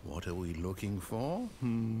 What are we looking for?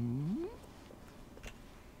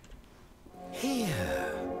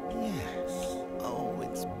 Here. Yes. Oh,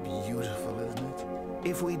 it's beautiful, isn't it?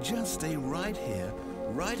 If we just stay right here,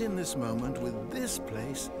 right in this moment with this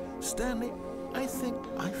place, Stanley, I think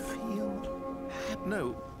I feel happy.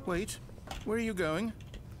 No, wait. Where are you going?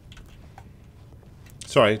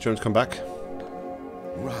 Sorry, do you want to come back?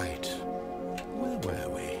 Right. Where were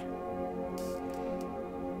we?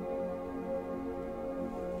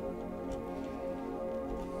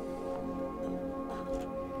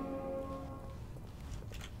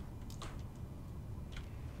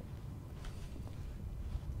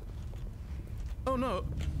 Oh no.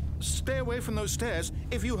 Stay away from those stairs.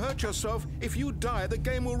 If you hurt yourself, if you die, the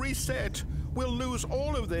game will reset. We'll lose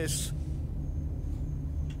all of this.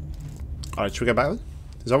 Alright, should we go back then?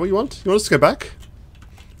 Is that what you want? You want us to go back?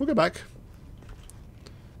 We'll go back.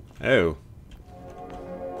 Oh.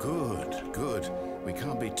 Good, good. We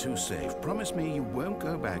can't be too safe. Promise me you won't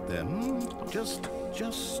go back there. Just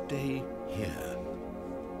stay here.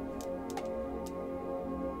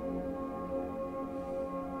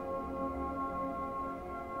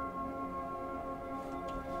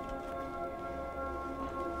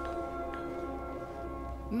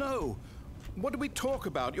 No! What do we talk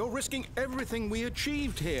about? You're risking everything we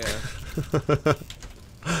achieved here.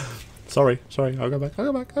 Sorry. I'll go back.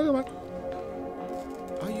 I'll go back.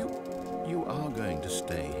 You are going to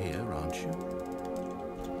stay here, aren't you?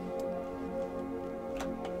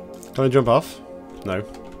 Can I jump off? No.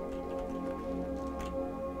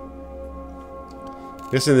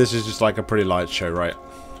 Guessing this is just like a pretty light show, right?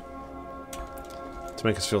 To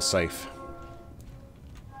make us feel safe.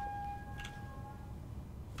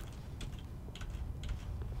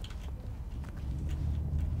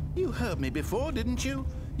 You heard me before, didn't you?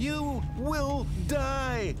 You will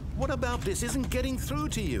die! What about this isn't getting through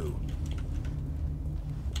to you?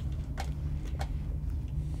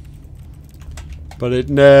 But it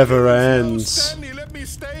never No, ends. Stanley, let me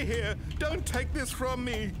stay here. Don't take this from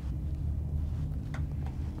me.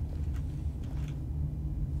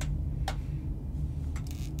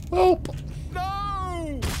 Oh!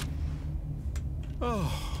 No!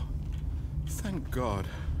 Oh, thank God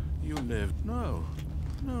you lived. No.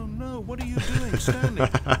 What are you doing, Stanley?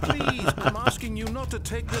 Please, I'm asking you not to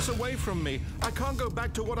take this away from me. I can't go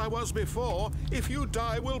back to what I was before. If you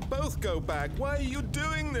die, we'll both go back. Why are you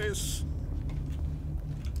doing this?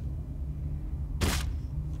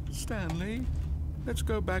 Stanley, let's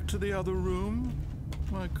go back to the other room.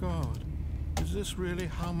 My God, is this really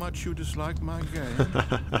how much you dislike my game?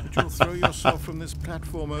 That you'll throw yourself from this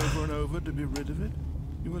platform over and over to be rid of it?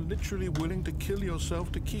 You are literally willing to kill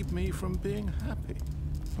yourself to keep me from being happy.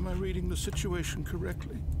 Am I reading the situation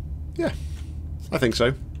correctly? Yeah, I think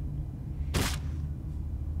so.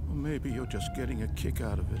 Or maybe you're just getting a kick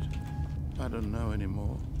out of it. I don't know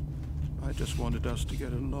anymore. I just wanted us to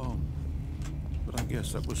get along. But I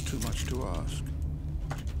guess that was too much to ask.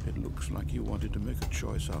 It looks like you wanted to make a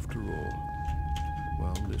choice after all.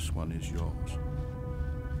 Well, this one is yours.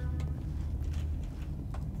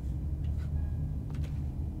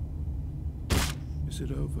 Is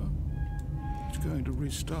it over? It's going to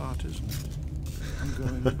restart, isn't it? I'm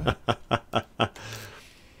going back.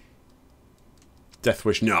 Death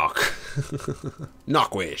wish, knock.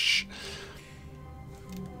 Knock wish.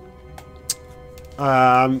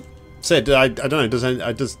 Sid, I don't know.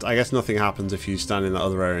 I guess nothing happens if you stand in that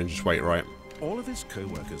other area and just wait, right? All of his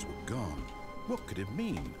co-workers were gone. What could it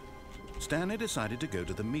mean? Stanley decided to go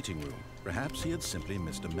to the meeting room. Perhaps he had simply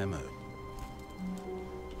missed a memo.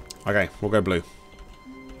 Okay, we'll go blue.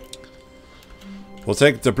 We'll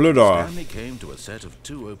take the blue door. Stanley came to a set of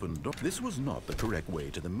 2 open doors. This was not the correct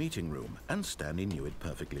way to the meeting room, and Stanley knew it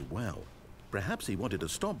perfectly well. Perhaps he wanted to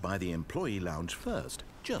stop by the employee lounge first,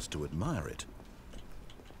 just to admire it.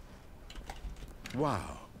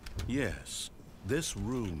 Wow. Yes, this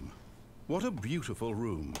room. What a beautiful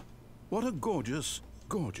room. What a gorgeous,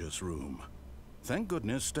 gorgeous room. Thank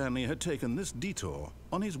goodness Stanley had taken this detour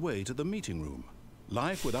on his way to the meeting room.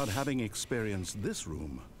 Life without having experienced this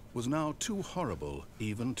room was now too horrible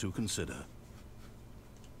even to consider.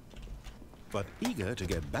 But eager to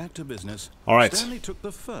get back to business, all right. Stanley took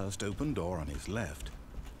the first open door on his left.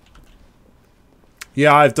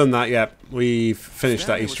 Yeah, I've done that, yeah. We've finished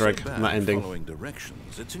Stanley that Easter egg and that ending. Following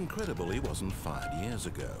directions. It's incredible he wasn't fired years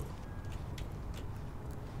ago.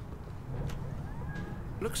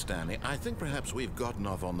 Look, Stanley, I think perhaps we've gotten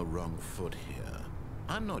off on the wrong foot here.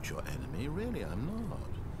 I'm not your enemy, really, I'm not.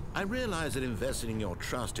 I realize that investing your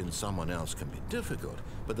trust in someone else can be difficult,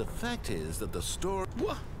 but the fact is that the story...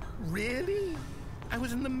 What? Really? I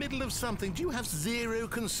was in the middle of something. Do you have zero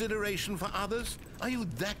consideration for others? Are you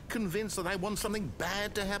that convinced that I want something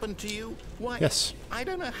bad to happen to you? Why? Yes. I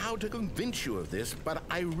don't know how to convince you of this, but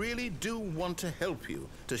I really do want to help you,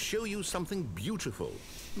 to show you something beautiful.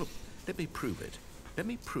 Look, let me prove it. Let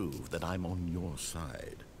me prove that I'm on your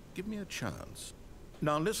side. Give me a chance.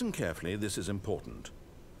 Now listen carefully, this is important.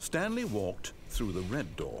 Stanley walked through the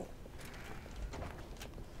red door.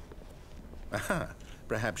 Aha,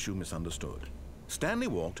 perhaps you misunderstood. Stanley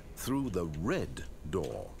walked through the red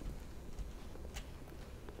door.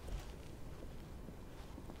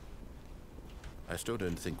 I still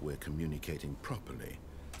don't think we're communicating properly.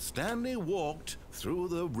 Stanley walked through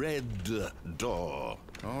the red door.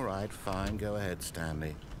 All right, fine. Go ahead,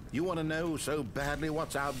 Stanley. You want to know so badly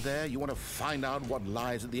what's out there? You want to find out what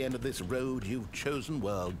lies at the end of this road you've chosen?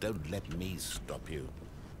 Well, don't let me stop you.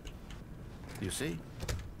 You see?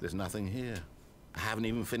 There's nothing here. I haven't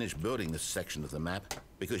even finished building this section of the map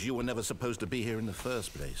because you were never supposed to be here in the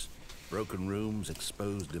first place. Broken rooms,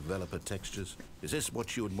 exposed developer textures. Is this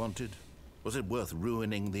what you had wanted? Was it worth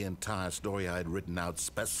ruining the entire story I had written out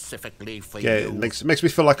specifically for you? Yeah, it makes me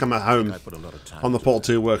feel like I'm at home on the Portal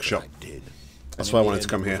 2 workshop. I did. That's why I wanted to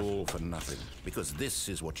come here. It was all for nothing, because this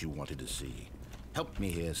is what you wanted to see. Help me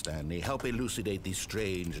here, Stanley. Help elucidate these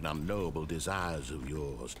strange and unknowable desires of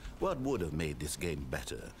yours. What would have made this game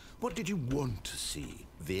better? What did you want to see?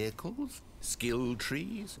 Vehicles? Skill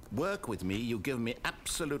trees? Work with me. You've given me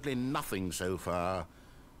absolutely nothing so far.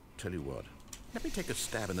 Tell you what. Let me take a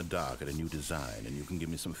stab in the dark at a new design, and you can give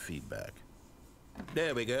me some feedback.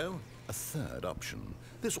 There we go. A third option.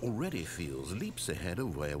 This already feels leaps ahead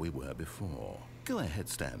of where we were before. Go ahead,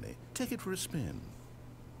 Stanley. Take it for a spin.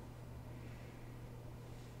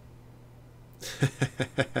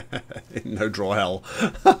 No draw hell.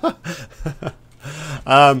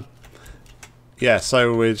 Yeah,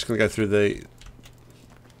 so we're just going to go through the...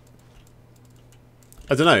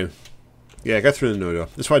 I don't know. Yeah, go through the new door.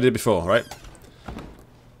 This is what I did before, right?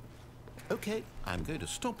 Okay, I'm going to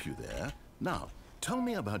stop you there. Now, tell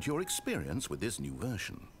me about your experience with this new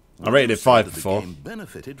version. I rated it 5 before. The game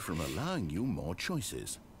benefited from allowing you more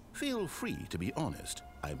choices. Feel free to be honest.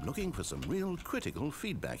 I'm looking for some real critical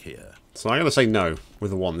feedback here. So I'm going to say no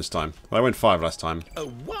with a 1 this time. I went 5 last time. A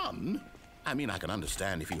 1? I mean, I can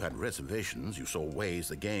understand if you had reservations, you saw ways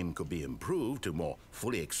the game could be improved to more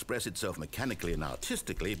fully express itself mechanically and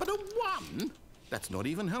artistically, but a 1? That's not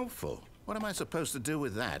even helpful. What am I supposed to do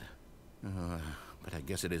with that? But I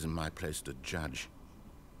guess it isn't my place to judge.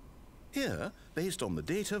 Here, based on the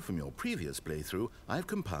data from your previous playthrough, I've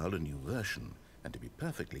compiled a new version. And to be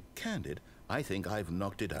perfectly candid, I think I've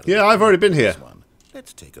knocked it out of the Yeah, I've already been here. one.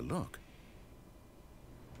 Let's take a look.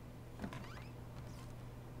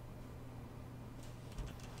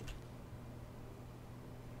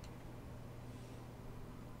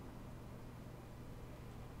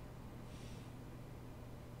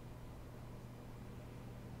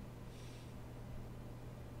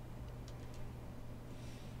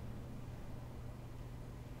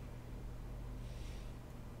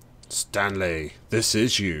 Stanley, this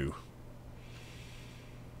is you.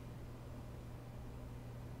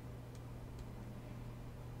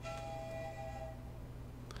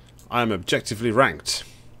 I am objectively ranked.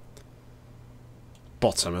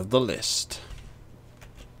 Bottom of the list.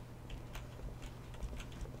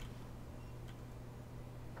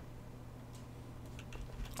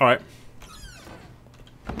 Alright.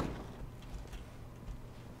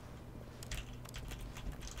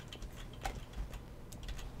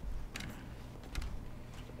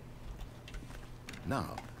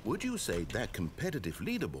 Now, would you say that competitive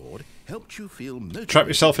leaderboard helped you feel motivated Trap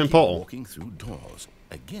yourself in to keep portal. walking through doors?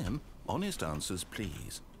 Again, honest answers,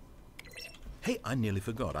 please. Hey, I nearly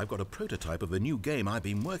forgot. I've got a prototype of a new game I've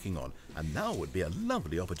been working on, and now would be a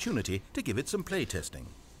lovely opportunity to give it some play testing.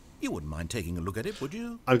 You wouldn't mind taking a look at it, would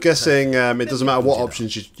you? I'm guessing it doesn't matter what Let me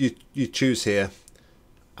options you choose here.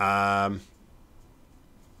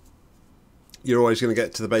 You're always going to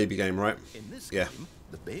get to the baby game, right? In this Yeah. game,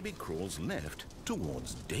 the baby crawls left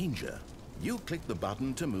towards danger. You click the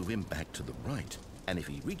button to move him back to the right, and if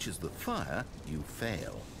he reaches the fire, you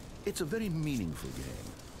fail. It's a very meaningful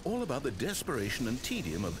game, all about the desperation and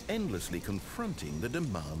tedium of endlessly confronting the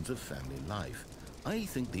demands of family life. I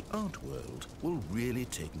think the art world will really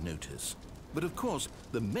take notice. But of course,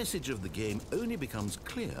 the message of the game only becomes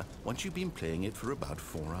clear once you've been playing it for about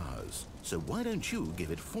 4 hours. So why don't you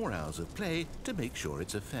give it 4 hours of play to make sure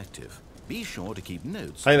it's effective? Be sure to keep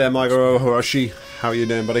notes. Hey there, Maigoro Hiroshi. How are you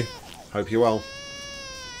doing, buddy? Hope you're well.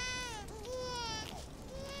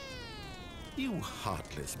 You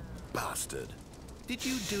heartless bastard. Did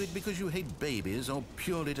you do it because you hate babies or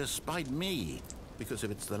purely to spite me? Because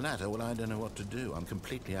if it's the latter, well, I don't know what to do. I'm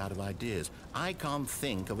completely out of ideas. I can't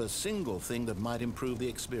think of a single thing that might improve the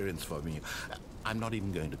experience for me. I'm not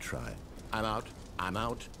even going to try. I'm out,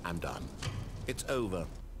 I'm done. It's over.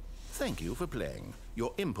 Thank you for playing.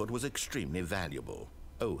 Your input was extremely valuable.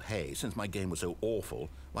 Oh, hey, since my game was so awful,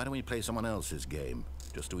 why don't we play someone else's game?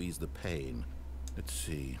 Just to ease the pain. Let's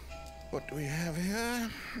see. What do we have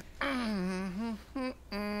here?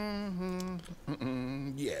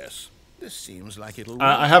 Yes. This seems like it'll work.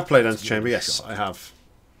 I have played Let's give it Antechamber, a yes, shot. I have.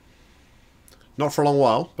 Not for a long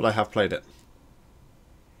while, but I have played it.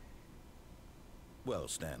 Well,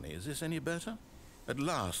 Stanley, is this any better? At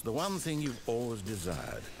last, the one thing you've always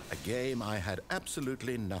desired. A game I had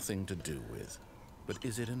absolutely nothing to do with. But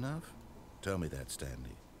is it enough? Tell me that,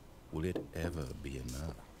 Stanley. Will it ever be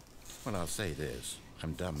enough? Well, I'll say this.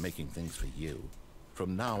 I'm done making things for you.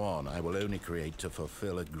 From now on, I will only create to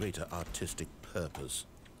fulfill a greater artistic purpose.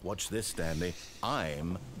 Watch this, Stanley.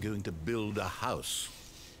 I'm going to build a house.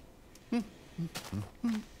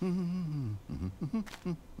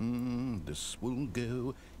 This will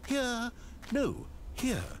go here. No,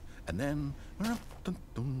 here. And then...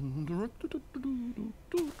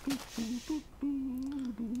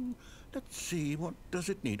 Let's see, what does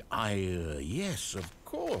it need? Yes, of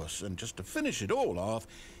course. And just to finish it all off,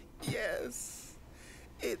 yes,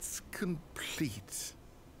 it's complete.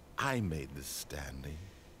 I made this, Stanley.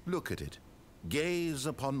 Look at it. Gaze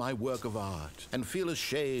upon my work of art and feel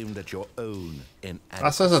ashamed at your own inadequacy.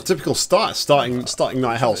 That sounds a typical starting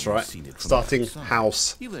night house, right? Starting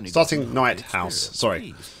house. Starting night house. Sorry.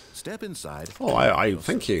 Please, step inside. Oh, I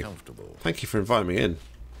thank you. Comfortable. Thank you for inviting me in.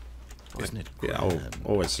 Isn't it Yeah, grand?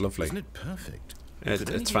 always lovely. Isn't it perfect? It's Could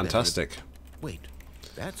only be fantastic. better. Wait,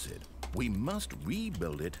 that's it. We must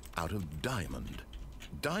rebuild it out of diamond.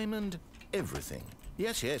 Diamond everything.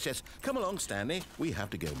 Yes, yes, yes. Come along, Stanley. We have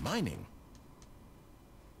to go mining.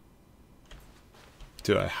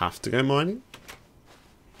 Do I have to go mining?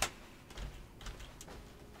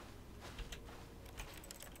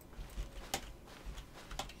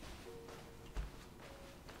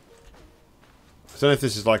 I don't know if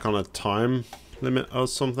this is like on a time limit or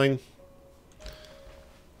something.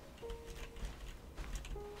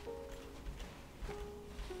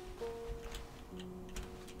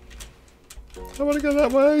 I want to go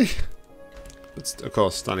that way. But of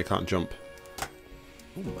course, Stanley can't jump.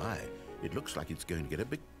 Oh my, it looks like it's going to get a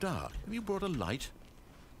bit dark. Have you brought a light?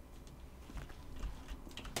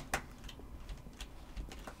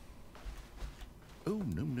 Oh,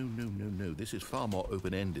 no. This is far more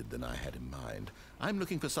open-ended than I had in mind. I'm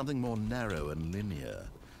looking for something more narrow and linear.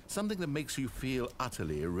 Something that makes you feel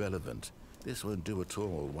utterly irrelevant. This won't do at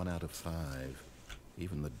all. 1 out of 5.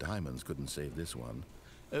 Even the diamonds couldn't save this one.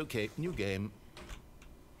 Okay, new game.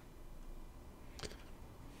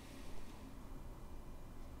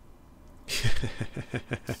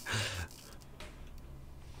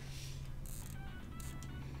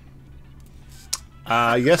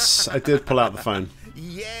 Yes, I did pull out the phone.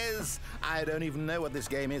 Yes! I don't even know what this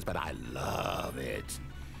game is, but I love it.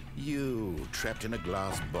 You, trapped in a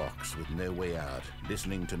glass box with no way out,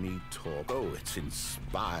 listening to me talk. Oh, it's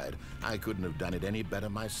inspired. I couldn't have done it any better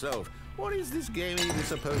myself. What is this game even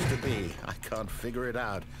supposed to be? I can't figure it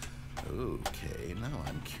out. Okay, now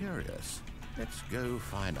I'm curious. Let's go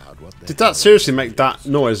find out what the Did that seriously make that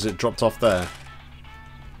noise as it dropped off there?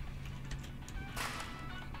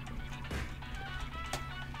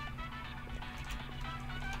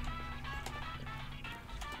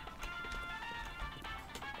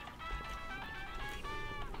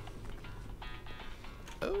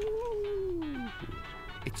 Oh,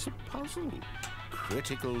 it's a puzzle.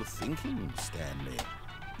 Critical thinking, Stanley.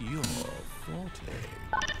 Your forte.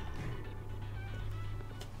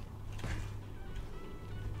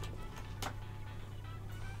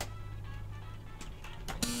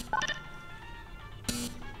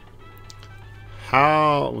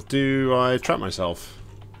 How do I trap myself?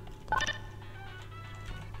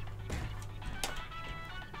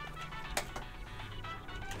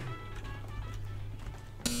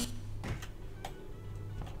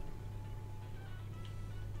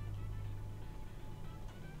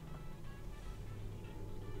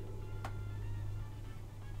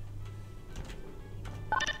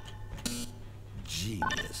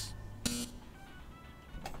 Genius.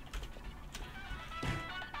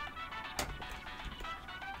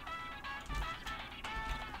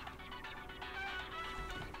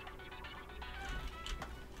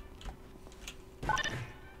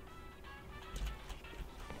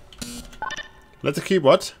 Let the cube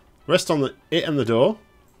what? Rest on it and the door.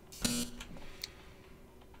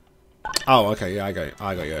 Oh, okay, yeah, I got you.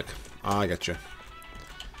 I get you.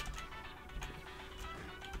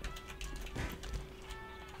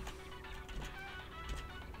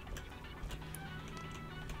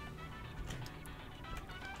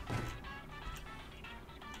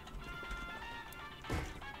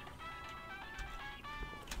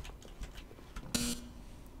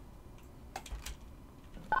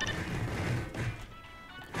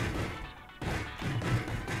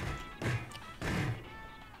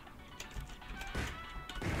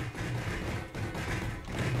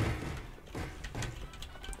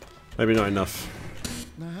 Maybe not enough.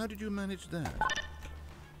 Now, how did you manage that?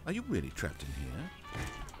 Are you really trapped in here?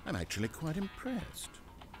 I'm actually quite impressed.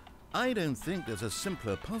 I don't think there's a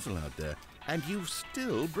simpler puzzle out there, and you've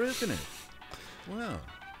still broken it. Well,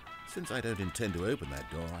 since I don't intend to open that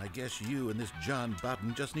door, I guess you and this giant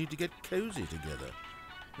button just need to get cozy together.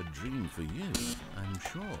 A dream for you, I'm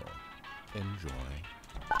sure. Enjoy.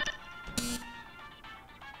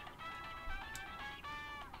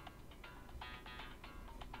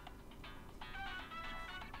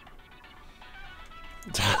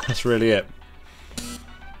 That's really it.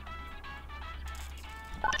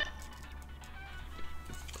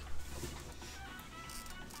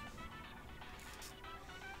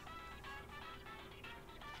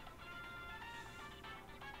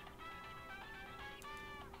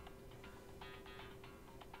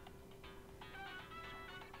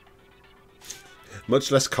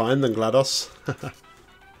 Much less kind than GLaDOS.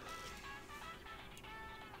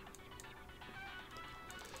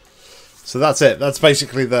 So that's it. That's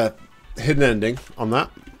basically the hidden ending on that.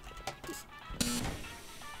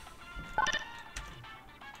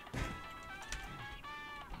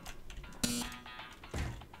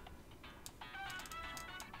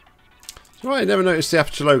 So I never noticed the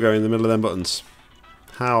Aperture logo in the middle of them buttons.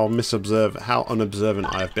 How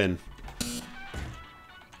unobservant I have been.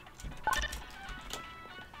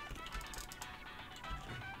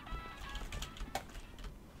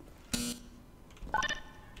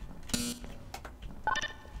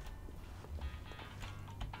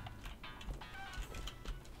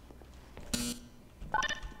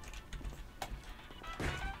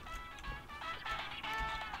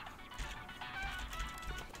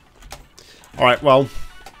 Alright, well,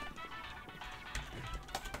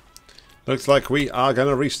 looks like we are going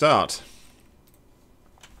to restart.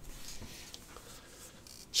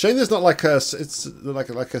 Shame there's not like a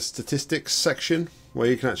statistics section where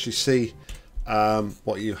you can actually see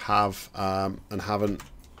what you have and haven't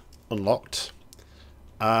unlocked.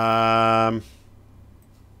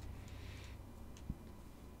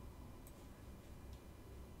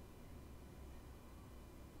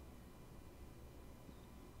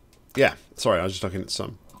 Yeah, sorry, I was just looking at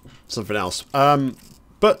something else.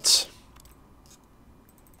 But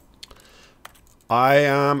I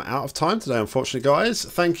am out of time today, unfortunately, guys.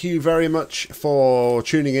 Thank you very much for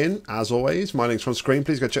tuning in, as always. My link's on screen.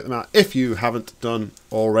 Please go check them out if you haven't done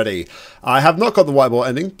already. I have not got the whiteboard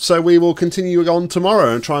ending, so we will continue on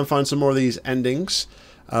tomorrow and try and find some more of these endings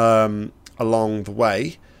along the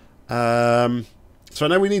way. So I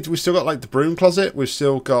know we've still got like the broom closet. We've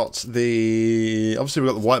still got the, obviously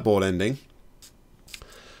we've got the whiteboard ending.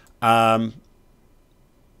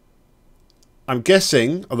 I'm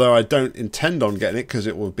guessing, although I don't intend on getting it because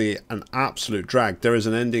it will be an absolute drag, there is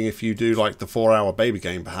an ending if you do like the 4-hour baby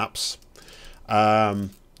game, perhaps.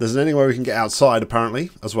 There's an ending where we can get outside, apparently,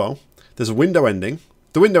 as well. There's a window ending.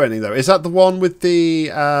 The window ending, though, is that the one with the...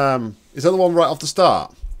 is that the one right off the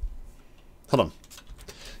start? Hold on.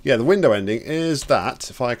 Yeah, the window ending is that.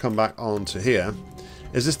 If I come back onto here,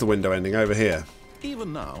 is this the window ending over here?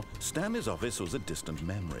 Even now, Stanley's office was a distant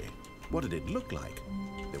memory. What did it look like?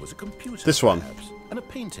 There was a computer, this one, perhaps, and a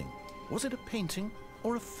painting. Was it a painting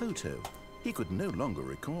or a photo? He could no longer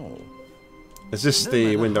recall. Is this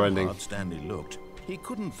the window ending? Hard Stanley looked, he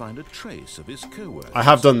couldn't find a trace of his co-workers. I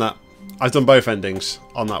have done that. I've done both endings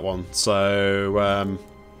on that one. So,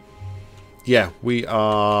 yeah, we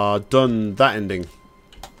are done that ending.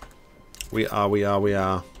 We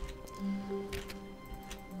are.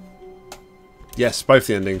 Yes, both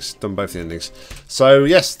the endings. Done both the endings. So,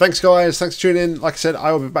 yes, thanks, guys. Thanks for tuning in. Like I said,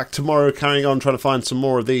 I will be back tomorrow carrying on trying to find some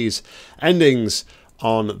more of these endings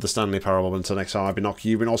on the Stanley Parable. Until next time, I've been NOCK.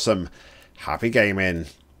 You've been awesome. Happy gaming.